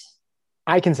write?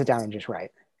 I can sit down and just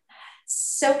write.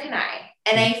 So can I.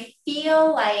 And I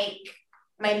feel like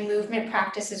my movement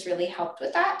practice has really helped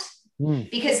with that,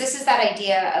 because this is that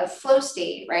idea of flow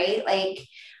state, right? Like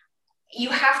you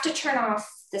have to turn off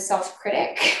the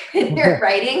self-critic when you're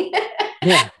writing.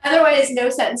 Yeah. Otherwise, no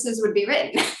sentences would be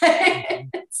written.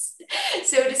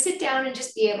 So to sit down and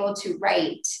just be able to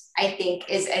write, I think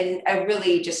is a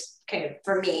really just kind of,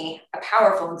 for me, a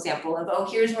powerful example of, oh,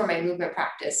 here's where my movement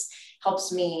practice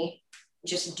helps me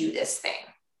just do this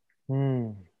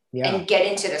thing. Yeah. And get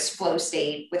into this flow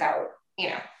state without,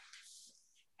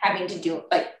 having to do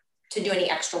any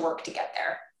extra work to get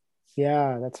there.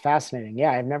 Yeah, that's fascinating.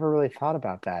 Yeah, I've never really thought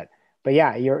about that. But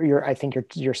yeah, I think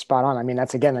you're spot on. I mean,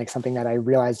 that's again like something that I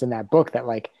realized in that book, that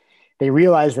like they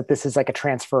realized that this is like a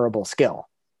transferable skill.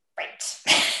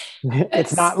 Right.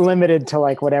 It's not limited to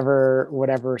like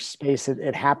whatever space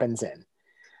it happens in.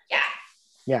 Yeah.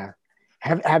 Yeah.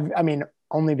 I mean,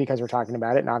 only because we're talking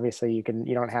about it, and obviously you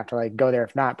don't have to like go there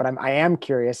if not, but I am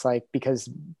curious, like, because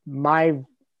my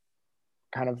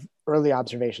kind of early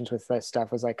observations with this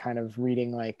stuff was like kind of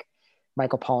reading like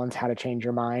Michael Pollan's How to Change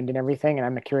Your Mind and everything. And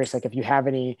I'm curious, like, if you have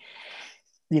any,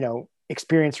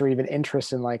 experience or even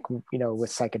interest in, like, with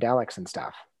psychedelics and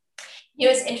stuff.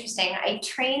 It's interesting. I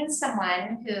trained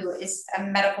someone who is a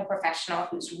medical professional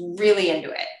who's really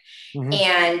into it. Mm-hmm.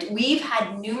 And we've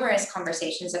had numerous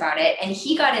conversations about it. And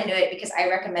he got into it because I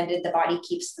recommended The Body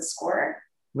Keeps the Score.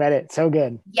 Read it. So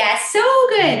good. Yes, so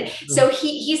good. Mm-hmm. So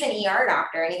he's an ER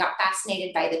doctor, and he got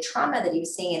fascinated by the trauma that he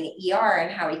was seeing in the ER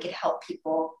and how he could help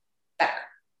people better.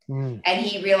 Mm. And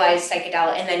he realized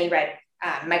psychedelic, and then he read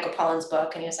Michael Pollan's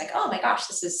book, and he was like, oh my gosh,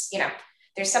 this is,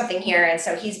 there's something here. And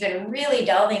so he's been really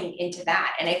delving into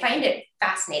that. And I find it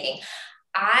fascinating.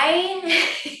 I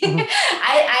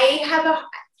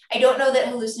don't know that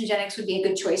hallucinogenics would be a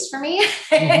good choice for me.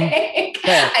 Mm-hmm.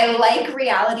 Yeah. I like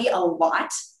reality a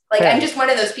lot. Like, yeah. I'm just one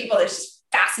of those people that's just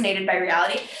fascinated by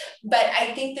reality, but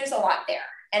I think there's a lot there.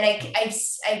 And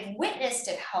I've witnessed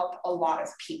it help a lot of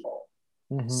people.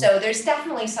 Mm-hmm. So there's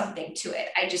definitely something to it.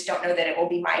 I just don't know that it will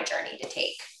be my journey to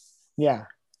take. Yeah.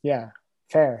 Yeah.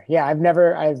 Fair. Yeah. I've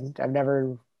never,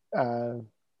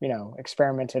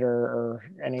 experimented or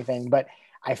anything, but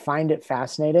I find it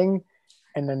fascinating.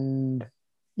 And then,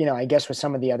 I guess with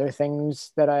some of the other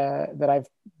things that I've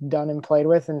done and played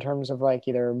with in terms of like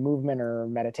either movement or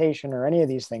meditation or any of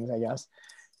these things, I guess,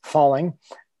 falling,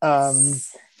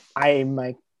 I'm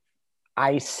like,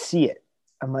 I see it.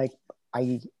 I'm like,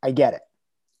 I get it,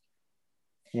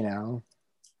 And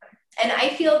I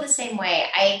feel the same way.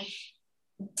 I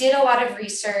did a lot of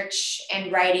research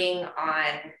and writing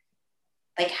on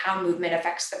like how movement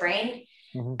affects the brain.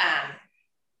 Mm-hmm.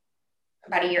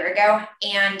 About a year ago.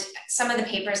 And some of the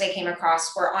papers I came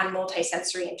across were on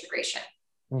multisensory integration.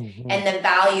 Mm-hmm. And the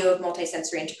value of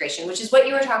multisensory integration, which is what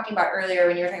you were talking about earlier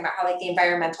when you were talking about how like the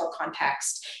environmental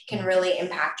context can mm-hmm. really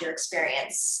impact your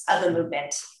experience of a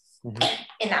movement mm-hmm.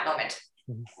 in that moment.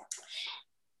 Mm-hmm.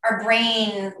 Our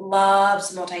brain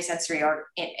loves multisensory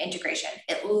integration.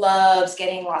 It loves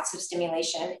getting lots of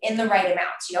stimulation in the right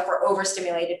amounts. If we're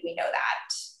overstimulated, we know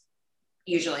that.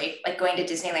 Usually, like going to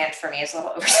Disneyland for me is a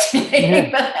little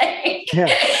overstimulating, yeah.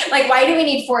 But like, why do we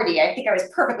need 4D? I think I was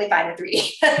perfectly fine with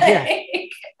 3D.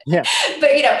 Yeah.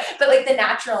 But like the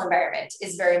natural environment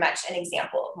is very much an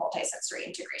example of multisensory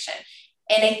integration.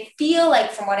 And I feel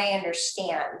like from what I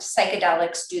understand,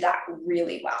 psychedelics do that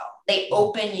really well. They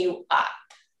open you up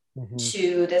mm-hmm.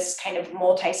 to this kind of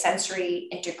multisensory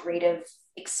integrative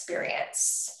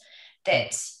experience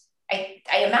that I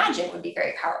imagine would be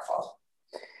very powerful.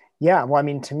 Yeah. Well, I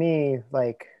mean, to me,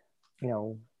 like,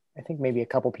 I think maybe a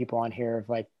couple people on here have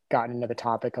like gotten into the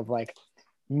topic of like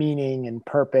meaning and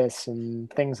purpose and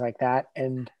things like that.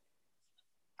 And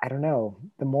I don't know,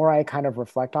 the more I kind of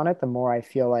reflect on it, the more I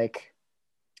feel like,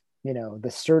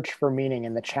 the search for meaning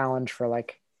and the challenge for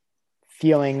like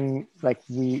feeling like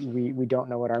we don't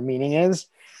know what our meaning is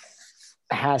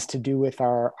has to do with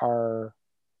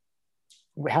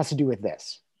has to do with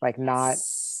this, like not,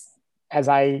 as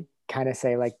I kind of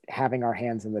say, like having our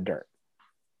hands in the dirt,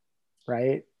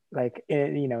 right? Like,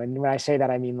 and when I say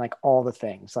that, I mean like all the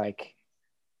things, like,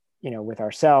 with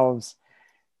ourselves,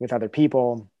 with other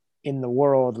people, in the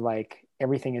world, like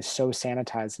everything is so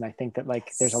sanitized. And I think that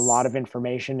like there's a lot of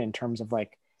information in terms of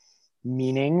like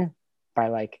meaning by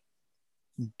like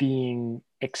being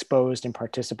exposed and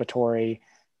participatory.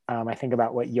 I think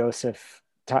about what Yosef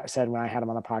said when I had him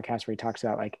on the podcast, where he talks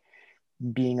about like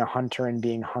being a hunter and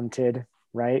being hunted,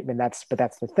 right? And that's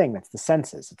the thing, that's the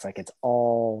senses. It's like, it's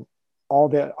all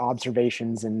the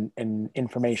observations and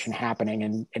information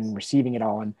happening and receiving it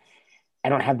all. And I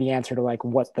don't have the answer to like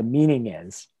what the meaning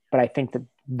is, but I think that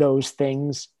those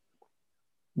things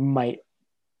might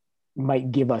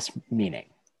give us meaning.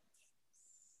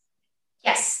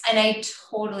 Yes, and I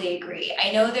totally agree.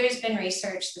 I know there's been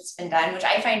research that's been done, which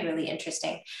I find really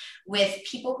interesting, with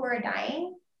people who are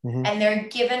dying mm-hmm. and they're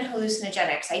given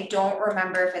hallucinogenics. I don't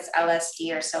remember if it's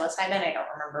LSD or psilocybin. I don't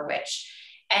remember which.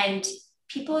 And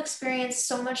people experience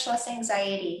so much less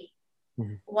anxiety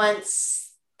mm-hmm. once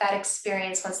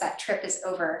that trip is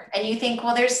over. And you think,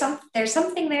 well, there's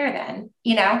something there then,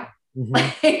 Mm-hmm.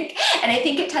 And I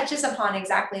think it touches upon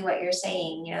exactly what you're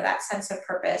saying, that sense of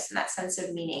purpose and that sense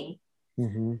of meaning.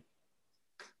 Mm-hmm.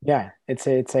 Yeah, it's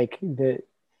like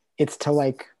it's to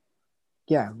like,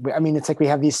 yeah. I mean, it's like we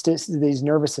have these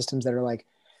nervous systems that are like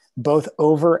both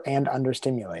over and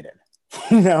understimulated,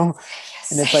 yes.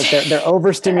 And it's like they're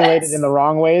overstimulated yes. in the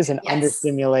wrong ways and yes.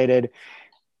 understimulated,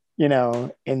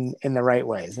 in the right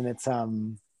ways. And it's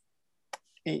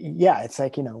yeah, it's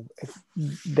like, if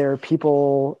there are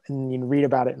people, and you read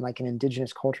about it in like in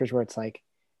indigenous cultures, where it's like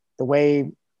the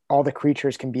way all the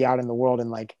creatures can be out in the world and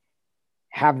like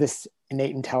have this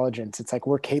innate intelligence. It's like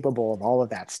we're capable of all of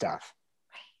that stuff,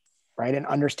 right? And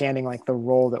understanding like the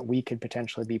role that we could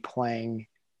potentially be playing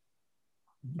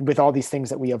with all these things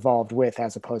that we evolved with,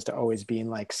 as opposed to always being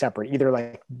like separate, either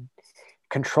like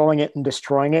controlling it and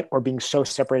destroying it, or being so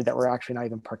separated that we're actually not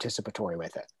even participatory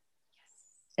with it.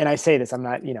 And I say this, I'm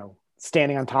not,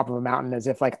 standing on top of a mountain as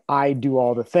if like I do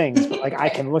all the things, but like I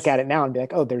can look at it now and be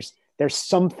like, oh, there's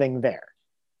something there,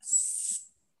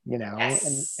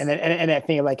 Yes. and I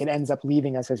think like it ends up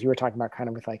leaving us, as you were talking about, kind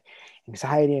of with like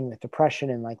anxiety and with depression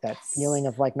and like that feeling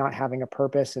of like not having a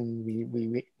purpose. And we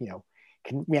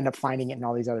we end up finding it in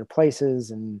all these other places.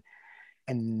 And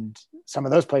some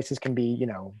of those places can be,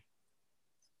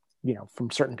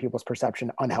 from certain people's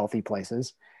perception, unhealthy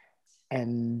places.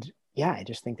 And yeah, I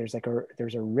just think there's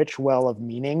a rich well of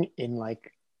meaning in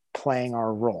like playing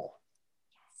our role.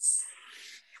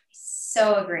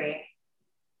 So agree.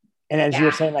 And as you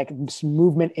were saying, like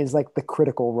movement is like the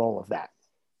critical role of that.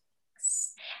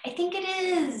 I think it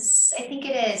is.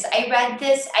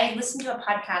 I listened to a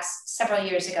podcast several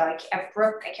years ago.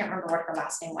 Brooke, I can't remember what her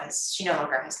last name was. She no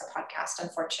longer has the podcast,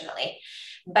 unfortunately.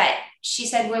 But she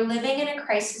said, we're living in a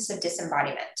crisis of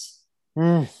disembodiment.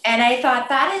 And I thought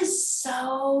that is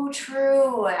so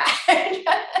true. I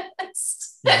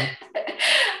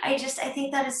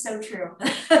think that is so true.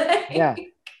 Yeah.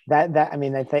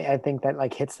 I think that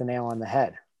like hits the nail on the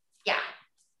head. Yeah.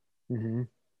 Mm-hmm.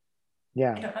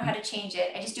 Yeah. I don't know how to change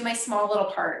it. I just do my small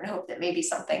little part and hope that maybe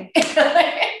something.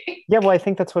 Yeah. Well, I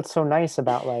think that's what's so nice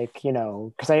about like,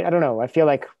 because I don't know, I feel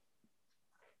like,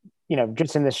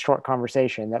 just in this short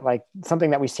conversation, that like something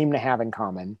that we seem to have in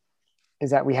common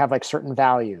is that we have like certain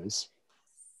values,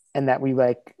 and that we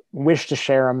like wish to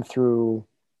share them through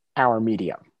our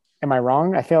medium. Am I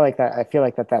wrong? I feel like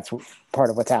that's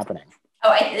part of what's happening. Oh,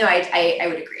 I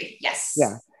would agree. Yes.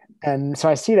 Yeah. And so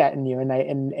I see that in you,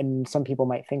 and some people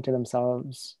might think to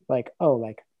themselves like, oh,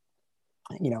 like,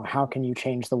 how can you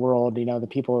change the world? The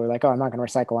people are like, oh, I'm not going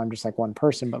to recycle, I'm just like one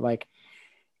person. But like,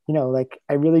 like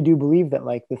I really do believe that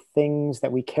like the things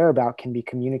that we care about can be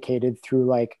communicated through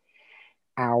like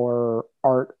our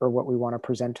art, or what we want to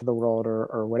present to the world,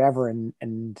 or whatever.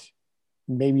 And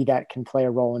maybe that can play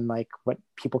a role in like what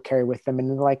people carry with them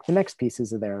in like the next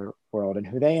pieces of their world and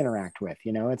who they interact with.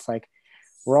 It's like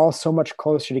we're all so much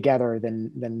closer together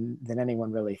than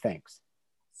anyone really thinks.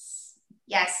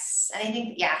 Yes. And I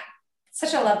think, yeah,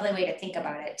 such a lovely way to think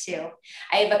about it too.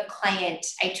 I have a client,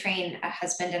 I train a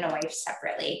husband and a wife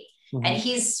separately, mm-hmm. and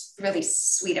he's really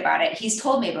sweet about it. He's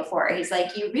told me before, he's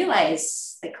like, you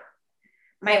realize like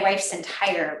my wife's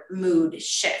entire mood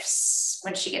shifts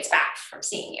when she gets back from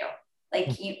seeing you.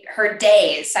 Like her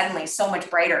day is suddenly so much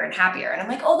brighter and happier. And I'm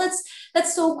like, oh,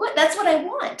 that's so good. That's what I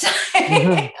want.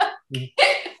 Mm-hmm.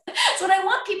 That's what I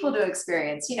want people to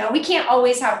experience. We can't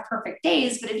always have perfect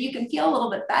days, but if you can feel a little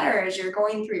bit better as you're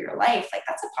going through your life, like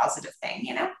that's a positive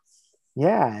thing,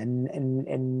 Yeah.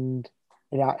 And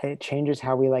it changes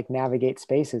how we like navigate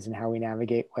spaces and how we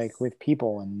navigate like with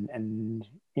people. And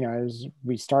as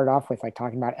we started off with like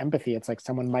talking about empathy, it's like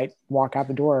someone might walk out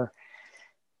the door,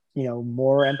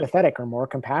 more empathetic or more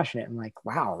compassionate, and like,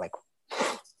 wow, like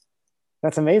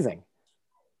that's amazing.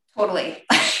 Totally.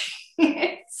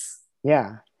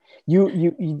 Yeah.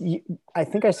 You I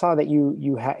think I saw that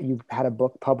you had a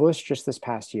book published just this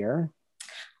past year.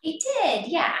 I did.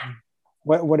 Yeah.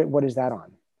 What is that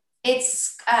on?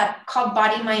 It's called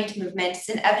Body Mind Movement. It's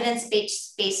an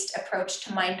evidence-based approach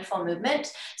to mindful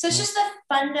movement. So it's just the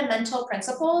fundamental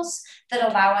principles that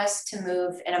allow us to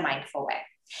move in a mindful way.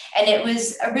 And it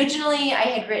was originally, I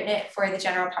had written it for the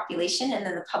general population, and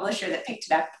then the publisher that picked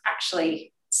it up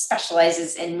actually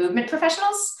specializes in movement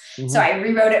professionals. Mm-hmm. So I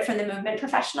rewrote it for the movement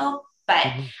professional, but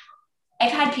mm-hmm.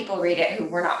 I've had people read it who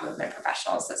were not movement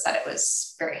professionals that said it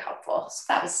was very helpful. So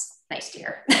that was nice to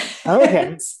hear.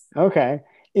 Okay. Okay.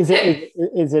 Is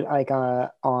it like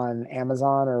on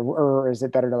Amazon, or is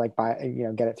it better to like buy,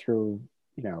 get it through,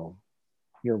 your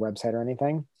website or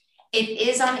anything? It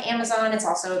is on Amazon. It's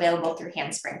also available through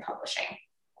Handspring Publishing.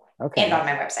 Okay. And on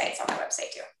my website. It's on my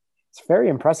website too. It's very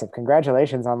impressive.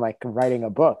 Congratulations on like writing a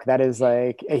book. That is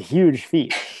like a huge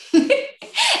feat. Thank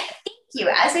you.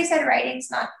 As I said, writing's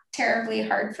not terribly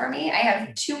hard for me. I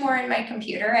have 2 more in my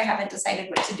computer. I haven't decided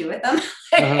what to do with them.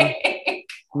 Uh-huh.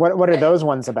 What are those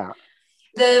ones about?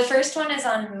 The first one is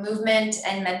on movement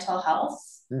and mental health.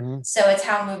 Mm-hmm. So it's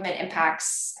how movement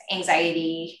impacts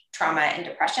anxiety, trauma, and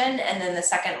depression. And then the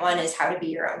second one is how to be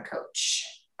your own coach.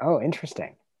 Oh,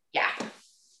 interesting. Yeah.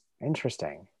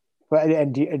 Interesting. But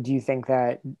and do you think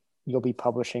that you'll be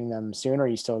publishing them soon, or are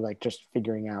you still like just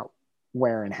figuring out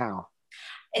where and how?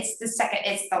 It's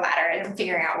the latter. I'm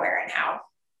figuring out where and how.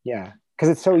 Yeah.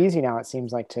 because it's so easy now, it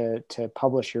seems like, to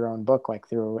publish your own book, like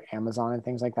through Amazon and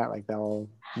things like that. Like you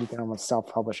can almost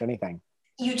self-publish anything.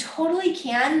 You totally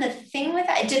can. The thing with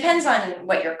it depends on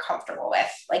what you're comfortable with.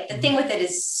 Like the thing with it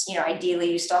is,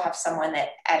 ideally you still have someone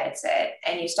that edits it,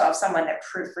 and you still have someone that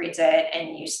proofreads it,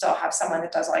 and you still have someone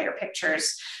that does all your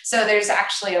pictures. So there's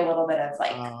actually a little bit of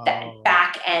like that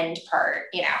back end part,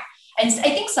 and I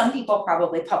think some people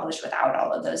probably publish without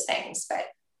all of those things, but.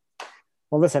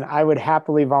 Well, listen, I would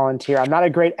happily volunteer. I'm not a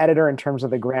great editor in terms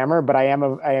of the grammar, but I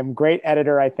am great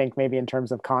editor, I think, maybe in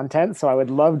terms of content. So I would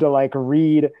love to like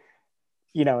read,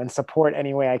 and support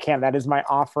any way I can. That is my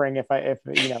offering.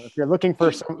 If you're looking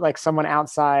for someone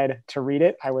outside to read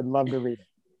it, I would love to read it.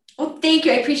 Well, thank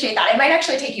you. I appreciate that. I might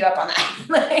actually take you up on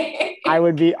that. I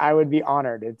would be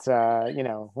honored. It's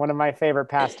one of my favorite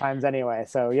pastimes anyway.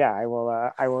 So yeah, I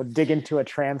will dig into a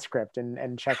transcript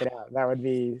and check it out. That would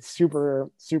be super,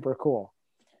 super cool.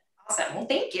 Awesome. Well,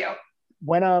 thank you.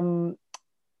 When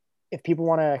if people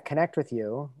want to connect with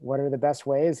you, what are the best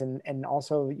ways? And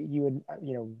also you would,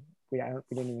 we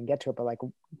didn't even get to it, but like,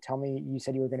 tell me, you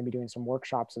said you were going to be doing some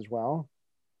workshops as well.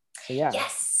 So yeah.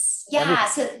 Yes. Yeah.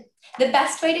 So the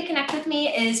best way to connect with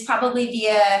me is probably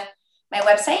via my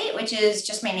website, which is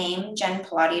just my name,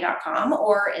 jenpilati.com,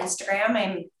 or Instagram.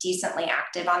 I'm decently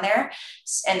active on there.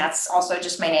 And that's also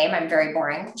just my name. I'm very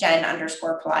boring,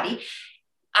 Jen_Pilati.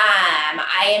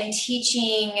 I am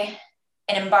teaching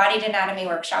an embodied anatomy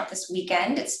workshop this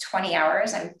weekend. It's 20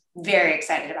 hours. I'm very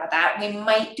excited about that. We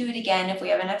might do it again if we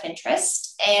have enough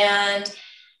interest. And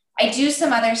I do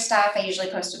some other stuff. I usually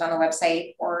post it on the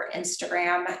website or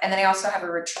Instagram. And then I also have a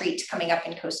retreat coming up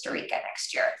in Costa Rica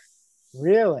next year.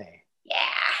 Really? Yeah.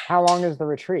 How long is the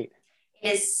retreat?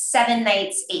 It is 7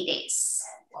 nights, 8 days.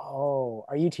 Oh,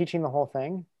 are you teaching the whole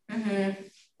thing? Mm-hmm.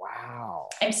 Wow.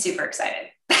 I'm super excited.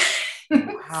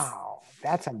 Wow.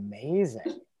 That's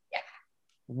amazing. Yeah.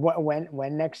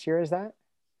 When next year is that?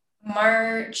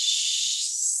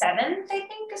 March 7th, I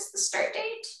think, is the start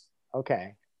date.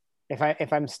 Okay.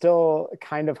 If I'm still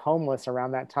kind of homeless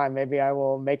around that time, maybe I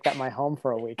will make that my home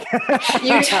for a week.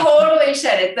 You totally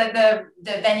should. The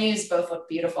venues both look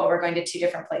beautiful. We're going to 2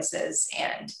 different places,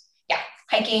 and yeah,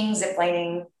 hiking, zip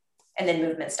lining, and then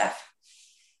movement stuff.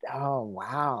 Oh,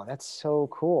 wow. That's so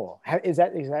cool. Have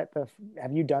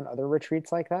you done other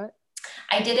retreats like that?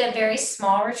 I did a very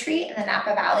small retreat in the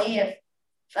Napa Valley of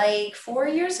like 4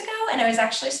 years ago. And I was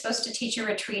actually supposed to teach a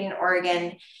retreat in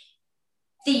Oregon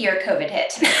the year COVID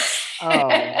hit. Oh,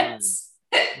 man.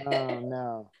 Oh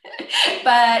no.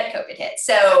 But COVID hit.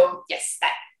 So yes,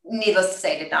 that, needless to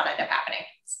say, did not end up happening.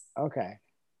 Okay.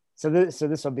 So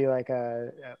this will be like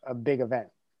a big event.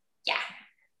 Yeah.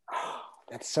 Oh,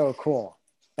 that's so cool.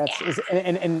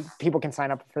 And people can sign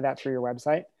up for that through your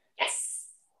website? Yes.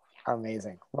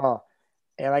 Amazing. Well,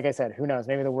 yeah, like I said, who knows?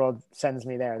 Maybe the world sends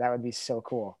me there. That would be so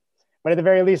cool. But at the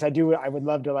very least, I would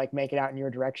love to like make it out in your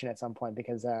direction at some point,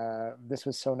 because this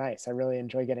was so nice. I really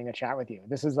enjoy getting a chat with you.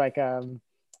 This is like, I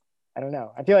don't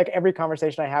know. I feel like every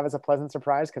conversation I have is a pleasant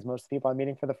surprise, because most of the people I'm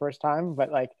meeting for the first time,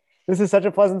 but like, this is such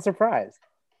a pleasant surprise.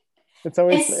 It's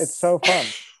so fun.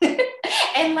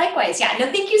 And likewise. Yeah.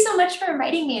 No, thank you so much for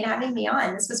inviting me and having me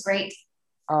on. This was great.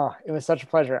 Oh, it was such a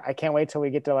pleasure. I can't wait till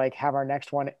we get to like have our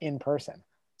next one in person.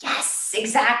 Yes,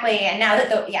 exactly. And now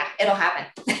that it'll happen.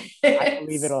 I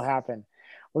believe it'll happen.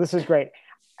 Well, this was great.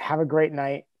 Have a great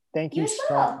night. Thank you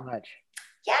so much.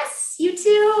 Yes, you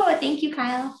too. Thank you,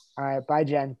 Kyle. All right. Bye,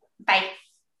 Jen. Bye.